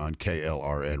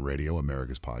KLRN Radio,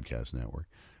 America's Podcast Network.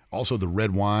 Also, the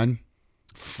Red Wine.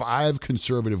 5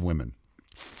 conservative women.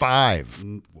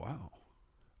 5. Wow.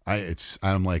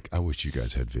 I'm like, I wish you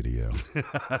guys had video. You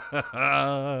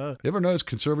ever notice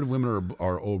conservative women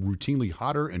are routinely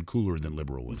hotter and cooler than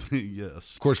liberal women?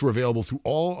 Yes. Of course, we're available through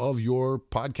all of your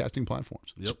podcasting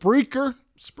platforms. Yep. Spreaker,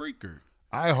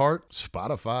 iHeart,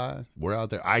 Spotify, we're out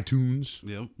there. iTunes.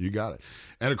 Yep. You got it.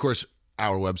 And of course,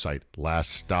 our website,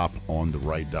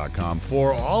 laststopontheright.com.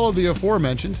 For all of the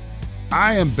aforementioned,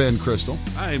 I am Ben Crystal.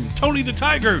 I am Tony the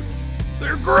Tiger.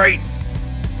 They're great.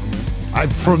 I'm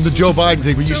from the Joe Biden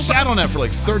thing, but you sat on that for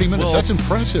like 30 minutes. Well, that's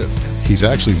impressive. He's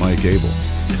actually Mike Abel.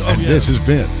 And this has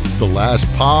been the last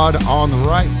pod on the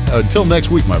right. Until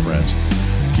next week, my friends,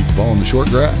 keep the ball in the short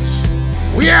grass.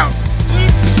 We out.